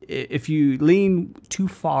if you lean too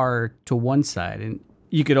far to one side, and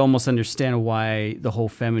you could almost understand why the whole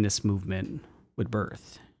feminist movement would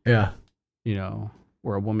birth, Yeah. you know,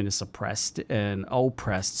 where a woman is suppressed and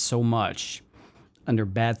oppressed so much under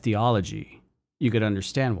bad theology, you could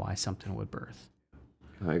understand why something would birth.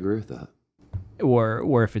 I agree with that.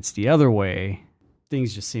 Or if it's the other way,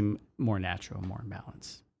 things just seem more natural, more in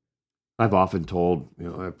balance. I've often told,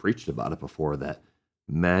 I've preached about it before, that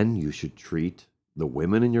men, you should treat the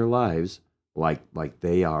women in your lives like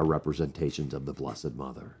they are representations of the Blessed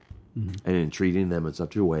Mother. Mm-hmm. And in treating them in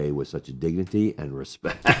such a way with such a dignity and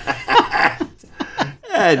respect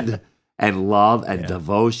and love and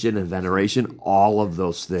devotion and veneration, all of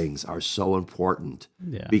those things are so important.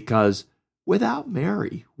 Yeah. Because without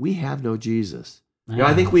Mary, we have no Jesus.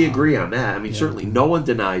 I think we agree on that. I mean, certainly no one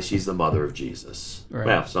denies she's the mother of Jesus. Right.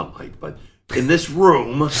 Well, some might, but in this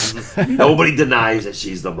room, nobody denies that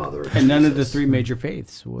she's the mother of Jesus. And none of the three major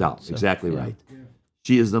faiths would. No, so, exactly yeah. right.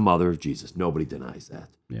 She is the mother of Jesus. Nobody denies that.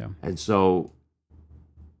 Yeah. And so,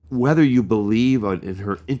 whether you believe in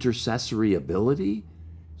her intercessory ability,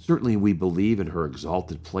 certainly we believe in her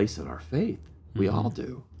exalted place in our faith. We all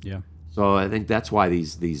do. Yeah. So I think that's why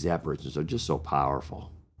these apparitions are just so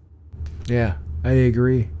powerful. Yeah, I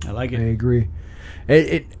agree. I like I it. agree.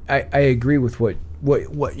 I agree with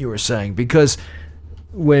what you were saying, because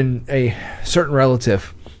when a certain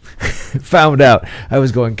relative found out I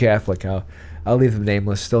was going Catholic, I'll leave them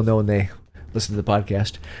nameless, still knowing they listen to the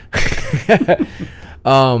podcast.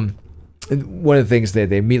 And one of the things they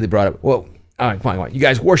immediately brought up, well, all right, come on, you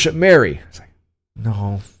guys worship Mary. I was like,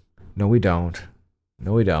 no, we don't.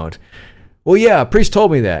 No, we don't. Well, yeah, a priest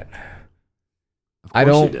told me that. I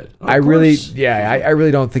don't. Did. I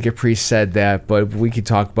really don't think a priest said that, but we could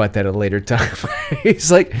talk about that at a later time.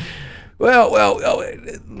 He's like, well,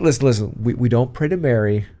 listen. We don't pray to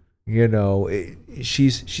Mary. You know,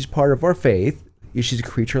 she's part of our faith. She's a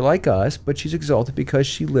creature like us, but she's exalted because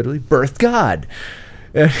she literally birthed God.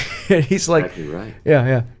 And he's like, exactly right.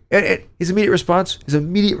 Yeah. And his immediate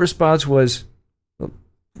response was, well,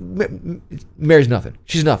 Mary's nothing.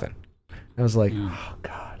 She's nothing. I was like, oh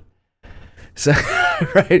God. So,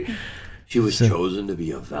 right? She was chosen to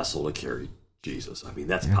be a vessel to carry Jesus. I mean,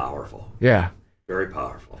 that's powerful. Yeah. Very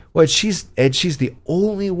powerful. Well, she's the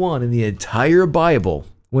only one in the entire Bible,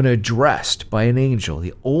 when addressed by an angel,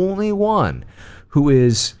 the only one who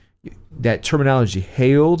is, that terminology,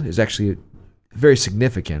 hailed, is actually very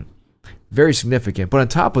significant. Very significant. But on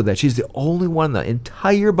top of that, she's the only one in the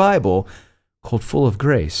entire Bible called full of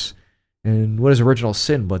grace. And what is original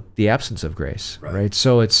sin but the absence of grace, right?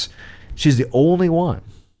 So she's the only one.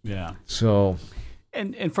 Yeah. So,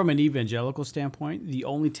 And from an evangelical standpoint, the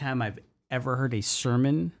only time I've ever heard a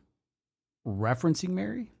sermon referencing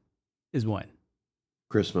Mary is when?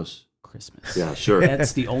 Christmas. Yeah, sure.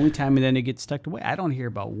 That's the only time, and then it gets tucked away. I don't hear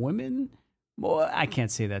about women. Well, I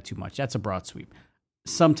can't say that too much. That's a broad sweep.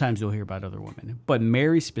 Sometimes you'll hear about other women, but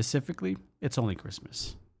Mary specifically, it's only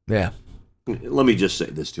Christmas. yeah. Let me just say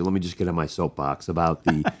this too. Let me just get on my soapbox about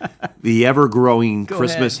the ever-growing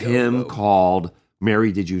Christmas hymn called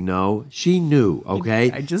 "Mary, Did You Know?" She knew.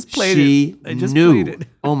 Okay, I just played it. I just knew. played it.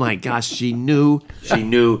 Oh my gosh, she knew. She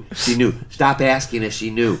knew. She knew. Stop asking if she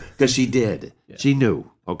knew, because she did. Yeah. She knew.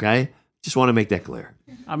 Okay, just want to make that clear.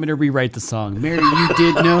 I'm going to rewrite the song. Mary, you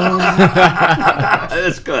did know.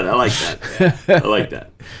 That's good. I like that. Yeah. I like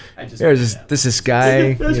that. There's this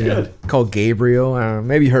guy called Gabriel. I don't know,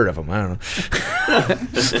 maybe you heard of him. I don't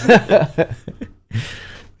know.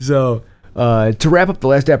 So to wrap up the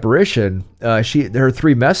last apparition, her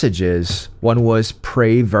three messages. One was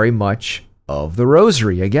pray very much of the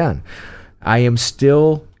Rosary. Again, I am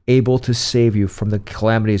still able to save you from the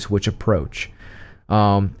calamities which approach.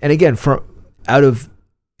 And again,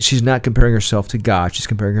 she's not comparing herself to God. She's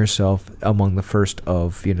comparing herself among the first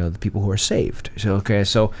of, the people who are saved.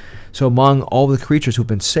 So among all the creatures who've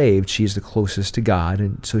been saved, she's the closest to God,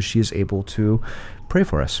 and so she is able to pray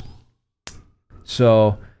for us.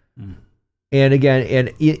 So, and again, and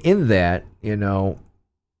in that,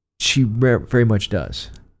 she very much does.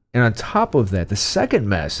 And on top of that, the second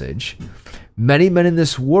message, many men in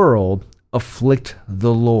this world afflict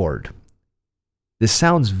the Lord. This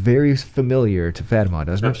sounds very familiar to Fatima,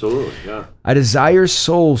 doesn't it? Absolutely, yeah. I desire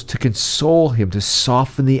souls to console him, to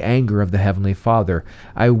soften the anger of the Heavenly Father.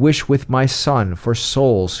 I wish with my Son for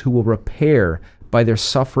souls who will repair by their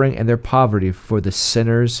suffering and their poverty for the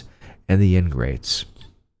sinners and the ingrates.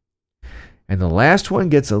 And the last one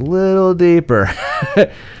gets a little deeper.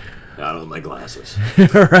 Out of my glasses.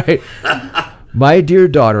 Right. My dear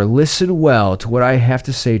daughter, listen well to what I have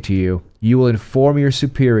to say to you. You will inform your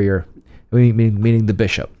superior, meaning the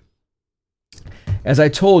bishop. As I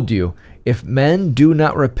told you, if men do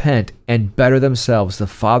not repent and better themselves, the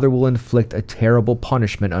Father will inflict a terrible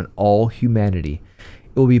punishment on all humanity.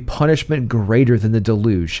 It will be punishment greater than the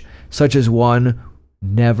deluge, such as one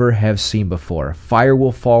never have seen before. Fire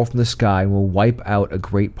will fall from the sky and will wipe out a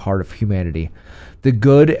great part of humanity. The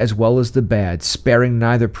good as well as the bad, sparing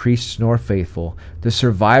neither priests nor faithful. The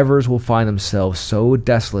survivors will find themselves so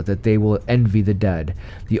desolate that they will envy the dead.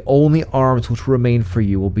 The only arms which will remain for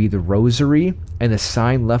you will be the rosary and the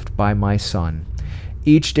sign left by my Son.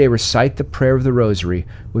 Each day recite the prayer of the rosary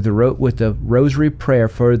with the rosary prayer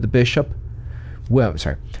for the bishop.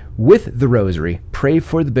 With the rosary, pray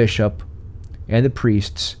for the bishop and the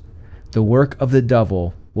priests. The work of the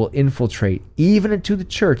devil will infiltrate even into the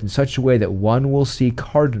church in such a way that one will see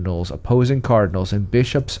cardinals opposing cardinals and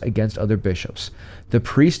bishops against other bishops. The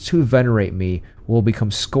priests who venerate me will become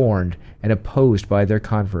scorned and opposed by their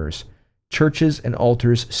converts. Churches and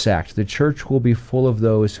altars sacked. The church will be full of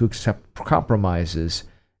those who accept compromises,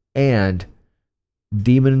 and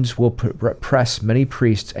demons will press many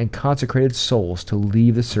priests and consecrated souls to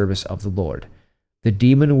leave the service of the Lord. The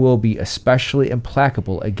demon will be especially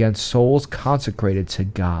implacable against souls consecrated to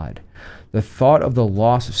God. The thought of the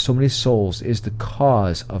loss of so many souls is the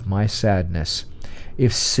cause of my sadness.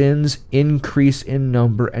 If sins increase in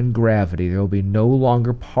number and gravity, there will be no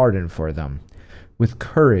longer pardon for them. With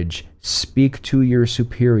courage, speak to your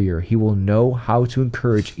superior. He will know how to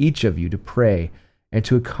encourage each of you to pray and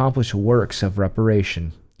to accomplish works of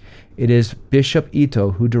reparation. It is Bishop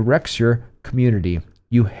Ito who directs your community.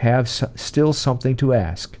 You have still something to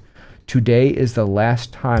ask. Today is the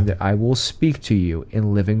last time that I will speak to you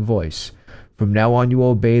in living voice. From now on you will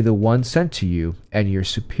obey the one sent to you and your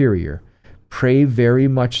superior. Pray very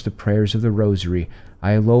much the prayers of the rosary.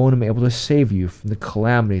 I alone am able to save you from the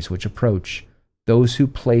calamities which approach. Those who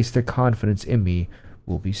place their confidence in me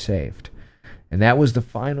will be saved. And that was the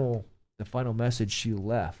final message she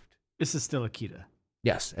left. This is still Akita.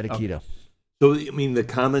 Yes, at Akita. Okay. So, I mean, the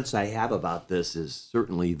comments I have about this is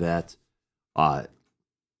certainly that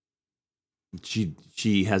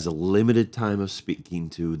she has a limited time of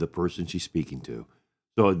speaking to the person she's speaking to.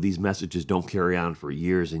 So these messages don't carry on for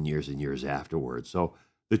years and years and years afterwards. So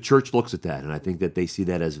the church looks at that, and I think that they see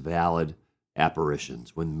that as valid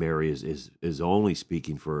apparitions when Mary is only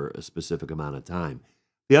speaking for a specific amount of time.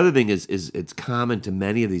 The other thing is it's common to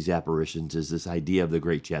many of these apparitions is this idea of the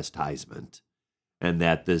great chastisement. And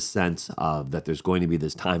that this sense of that there's going to be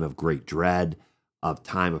this time of great dread, of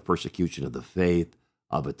time of persecution of the faith,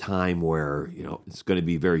 of a time where it's going to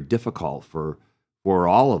be very difficult for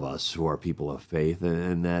all of us who are people of faith,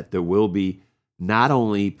 and that there will be not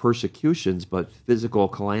only persecutions but physical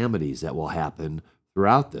calamities that will happen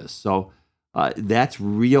throughout this. So that's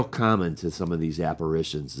real common to some of these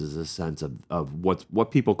apparitions is a sense of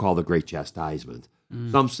what people call the great chastisement.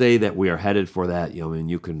 Some say that we are headed for that.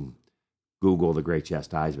 And you can Google the Great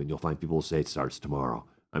Chastisement, you'll find people who say it starts tomorrow.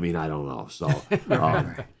 I mean, I don't know. So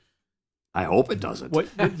I hope it doesn't. What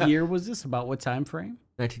year was this? About what time frame?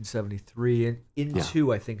 1973 and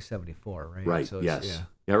into, I think, 74, right? Right, So yes.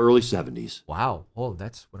 Yeah, early 70s. Wow. Oh,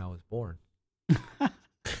 that's when I was born.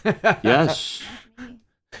 Yes.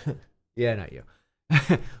 Yeah, not you.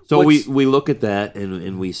 So we look at that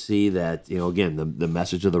and we see that, again, the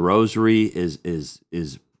message of the rosary is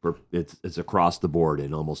it's across the board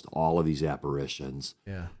in almost all of these apparitions.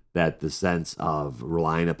 Yeah. That the sense of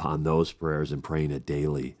relying upon those prayers and praying it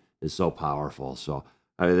daily is so powerful. So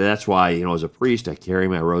that's why, as a priest, I carry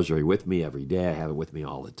my rosary with me every day. I have it with me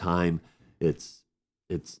all the time. It's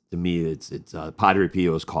to me, it's Padre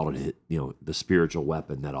Pio has called it, the spiritual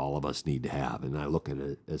weapon that all of us need to have, and I look at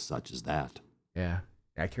it as such as that. Yeah.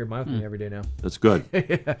 I carry mine with me every day now. That's good.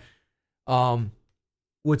 Yeah.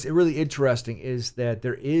 what's really interesting is that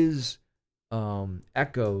there is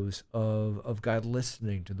echoes of God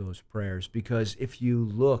listening to those prayers, because if you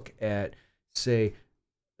look at, say,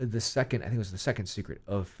 I think it was the second secret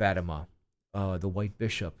of Fatima, the white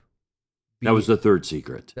bishop. That was the third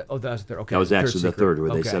secret. Oh, that was the third. Okay, That was actually the secret. third, where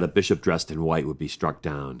they Okay. said a bishop dressed in white would be struck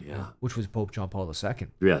down. Yeah. Which was Pope John Paul II.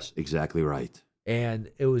 Yes, exactly right. And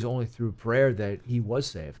it was only through prayer that he was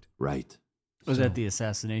saved. Right. Was So- that the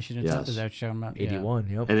assassination attempt? Yes. Is that what you're talking about? 81,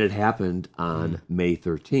 yep. And it happened on May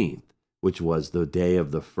 13th, which was the day of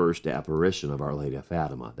the first apparition of Our Lady of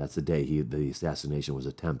Fatima. That's the day the assassination was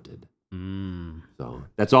attempted. So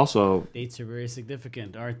that's also Dates are very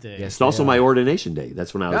significant, aren't they? Yes. it's also they my are. ordination day.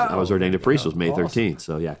 That's when I was Oh, ordained a priest. Was May awesome. 13th.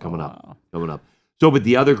 So yeah, coming up. Wow. Coming up. So, but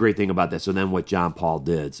the other great thing about that, so then what John Paul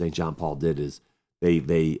did, St. John Paul did, is they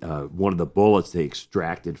one of the bullets they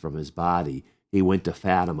extracted from his body, he went to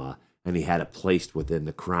Fatima and he had it placed within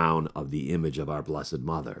the crown of the image of our Blessed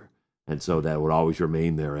Mother. And so that would always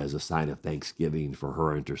remain there as a sign of thanksgiving for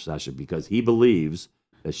her intercession, because he believes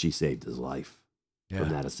that she saved his life from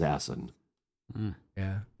that assassin.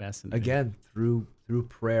 Yeah. Fascinating. Again, through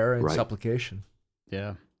prayer and Right. supplication.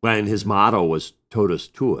 Yeah. And his motto was totus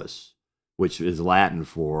tuus, which is Latin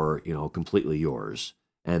for, completely yours.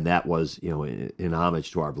 And that was, in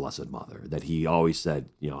homage to our Blessed Mother, that he always said,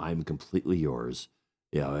 I'm completely yours.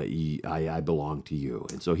 I belong to you.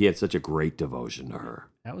 And so he had such a great devotion to her.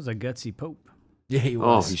 That was a gutsy pope. Yeah, he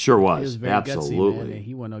Oh, was. he sure He was. was very Absolutely. gutsy, man.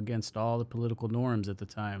 He went against all the political norms at the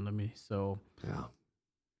time. So Yeah.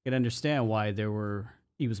 I can understand why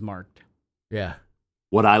he was marked. Yeah.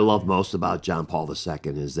 What I love most about John Paul II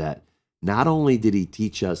is that not only did he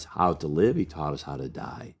teach us how to live, he taught us how to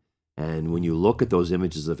die. And when you look at those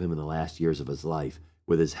images of him in the last years of his life,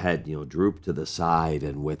 with his head, drooped to the side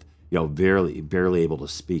and with, barely able to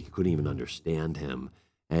speak, couldn't even understand him.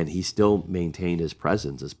 And he still maintained his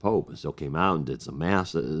presence as Pope, and still came out and did some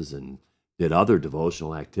masses and did other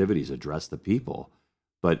devotional activities, addressed the people.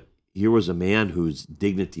 But here was a man whose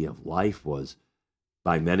dignity of life was,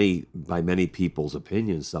 by many people's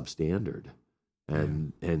opinions, substandard.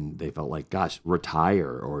 And they felt like, gosh,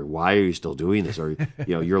 retire, or why are you still doing this? Or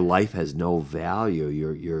your life has no value.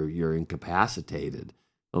 You're incapacitated.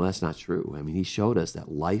 Well, that's not true. I mean, he showed us that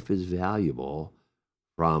life is valuable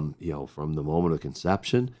from the moment of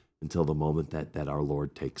conception until the moment that our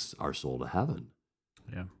Lord takes our soul to heaven.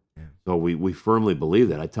 Yeah. So we firmly believe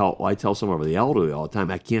that. I tell some of the elderly all the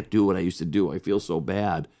time, I can't do what I used to do. I feel so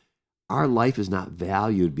bad. Our life is not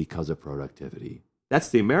valued because of productivity. That's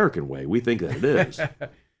the American way. We think that it is.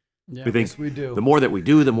 Yeah. We think Yes, we do. the more that we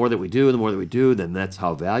do, the more that we do, the more that we do, then that's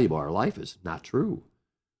how valuable our life is. Not true.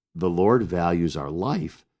 The Lord values our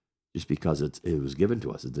life just because it was given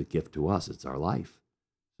to us. It's a gift to us. It's our life.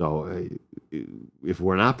 So if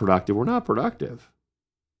we're not productive, we're not productive.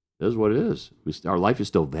 It is what it is. Our life is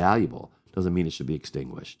still valuable. Doesn't mean it should be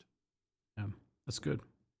extinguished. Yeah. That's good.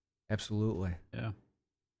 Absolutely. Yeah.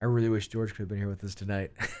 I really wish George could have been here with us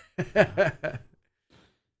tonight.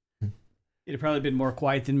 He'd have probably been more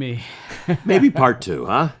quiet than me. Maybe part 2,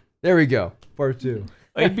 huh? There we go. Part 2.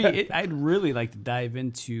 I'd really like to dive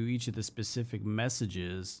into each of the specific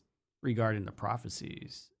messages regarding the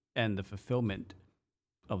prophecies and the fulfillment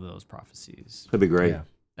of those prophecies. That'd be great. Yeah.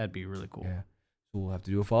 That'd be really cool. Yeah. So we'll have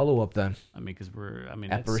to do a follow-up then. Because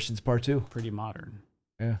that's Apparitions Part 2. pretty modern.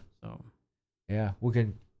 Yeah. So Yeah. We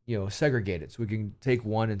can, segregate it. So we can take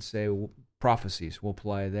one and say prophecies. We'll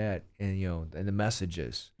apply that, and, and the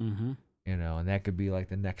messages, mm-hmm. and that could be like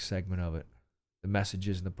the next segment of it. The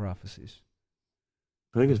messages and the prophecies.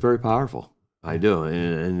 I think it's very powerful. I do.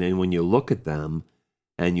 And then when you look at them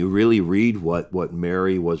and you really read what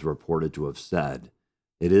Mary was reported to have said,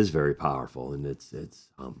 it is very powerful, and it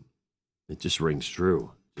just rings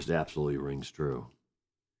true. Just absolutely rings true.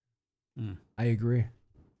 I agree.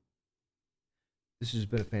 This has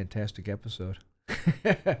been a fantastic episode.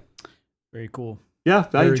 Very cool. Yeah, I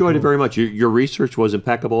Very enjoyed it cool. very much. Your research was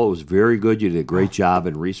impeccable. It was very good. You did a great job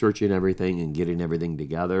in researching everything and getting everything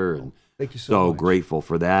together. And Thank you so much. grateful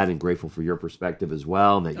for that, and grateful for your perspective as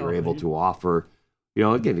well, and that you're able to offer.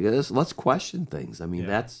 Again, let's question things. I mean,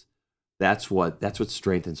 Yeah. that's what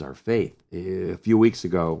strengthens our faith. A few weeks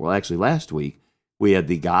ago, well, actually last week, we had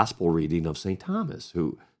the gospel reading of St. Thomas,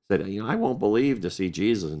 who said, I won't believe to see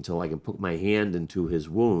Jesus until I can put my hand into his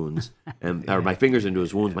wounds or my fingers into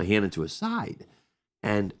his wounds, my hand into his side.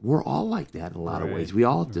 And we're all like that in a lot of ways. We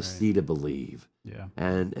all have to see to believe. Yeah.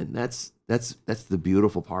 And that's the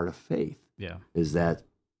beautiful part of faith, Yeah. is that,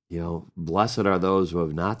 blessed are those who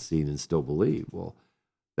have not seen and still believe. Well,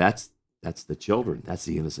 that's the children. That's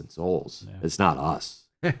the innocent souls. Yeah. It's not us.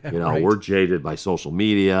 You know, Right. we're jaded by social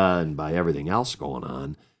media and by everything else going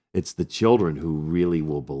on. It's the children who really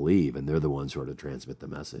will believe, and they're the ones who are to transmit the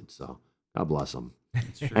message. So God bless them.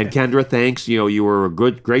 And Kendra, thanks. You know, you were a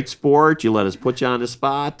great sport. You let us put you on the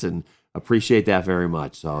spot, and appreciate that very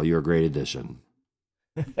much. So you're a great addition.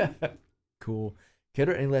 Cool.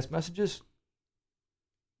 Kendra, any last messages?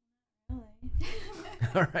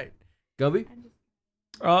 All right. Gubby?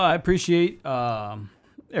 I appreciate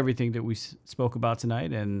everything that we spoke about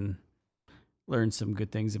tonight and learned some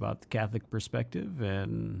good things about the Catholic perspective.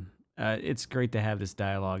 And it's great to have this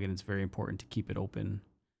dialogue, and it's very important to keep it open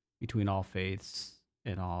between all faiths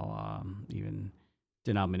and all even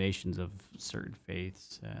denominations of certain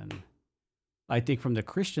faiths. And I think from the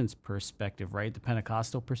Christian's perspective, right, the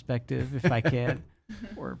Pentecostal perspective, if I can,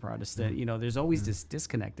 or Protestant, you know, there's always this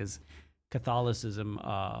disconnect as Catholicism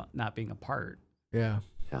not being a part. Yeah.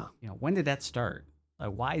 You know, when did that start?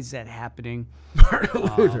 Like, why is that happening? Martin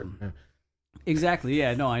Luther. Exactly.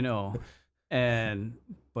 Yeah. No, I know.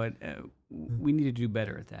 But we need to do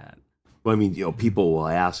better at that. Well, I mean, you know, people will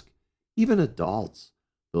ask, even adults,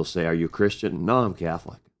 they'll say, "Are you Christian?" "No, I'm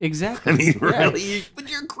Catholic." Exactly. I mean, Yeah. really? But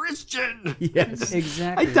you're Christian. Yes.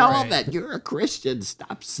 Exactly. I tell right. them that you're a Christian.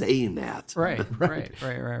 Stop saying that. Right.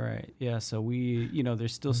 Right. Yeah. So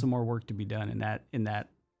there's still some more work to be done in that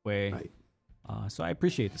way. Right. So I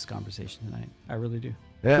appreciate this conversation tonight. I really do.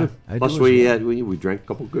 Yeah. I Plus, do as well. we drank a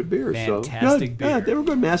couple good beers. Fantastic so. beer. Yeah, they were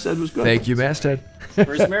good. Masthead was good. Thank you, Masthead.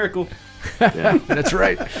 First miracle. Yeah. That's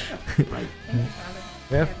right. Right.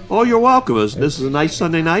 Yeah. Oh, you're welcome. This is a nice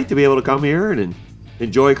Sunday night to be able to come here and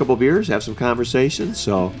enjoy a couple beers, have some conversations.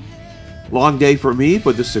 So, long day for me,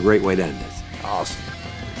 but this is a great way to end it. Awesome.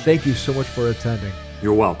 Thank you so much for attending.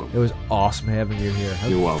 You're welcome. It was awesome having you here. I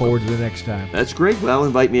You're look welcome. forward to the next time. That's great. Well,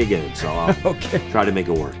 invite me again. So I'll Okay. try to make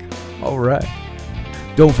it work. All right.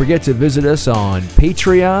 Don't forget to visit us on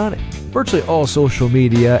Patreon, virtually all social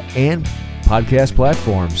media, and podcast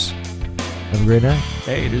platforms. Have a great night.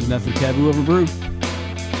 Hey, there's nothing taboo over brew.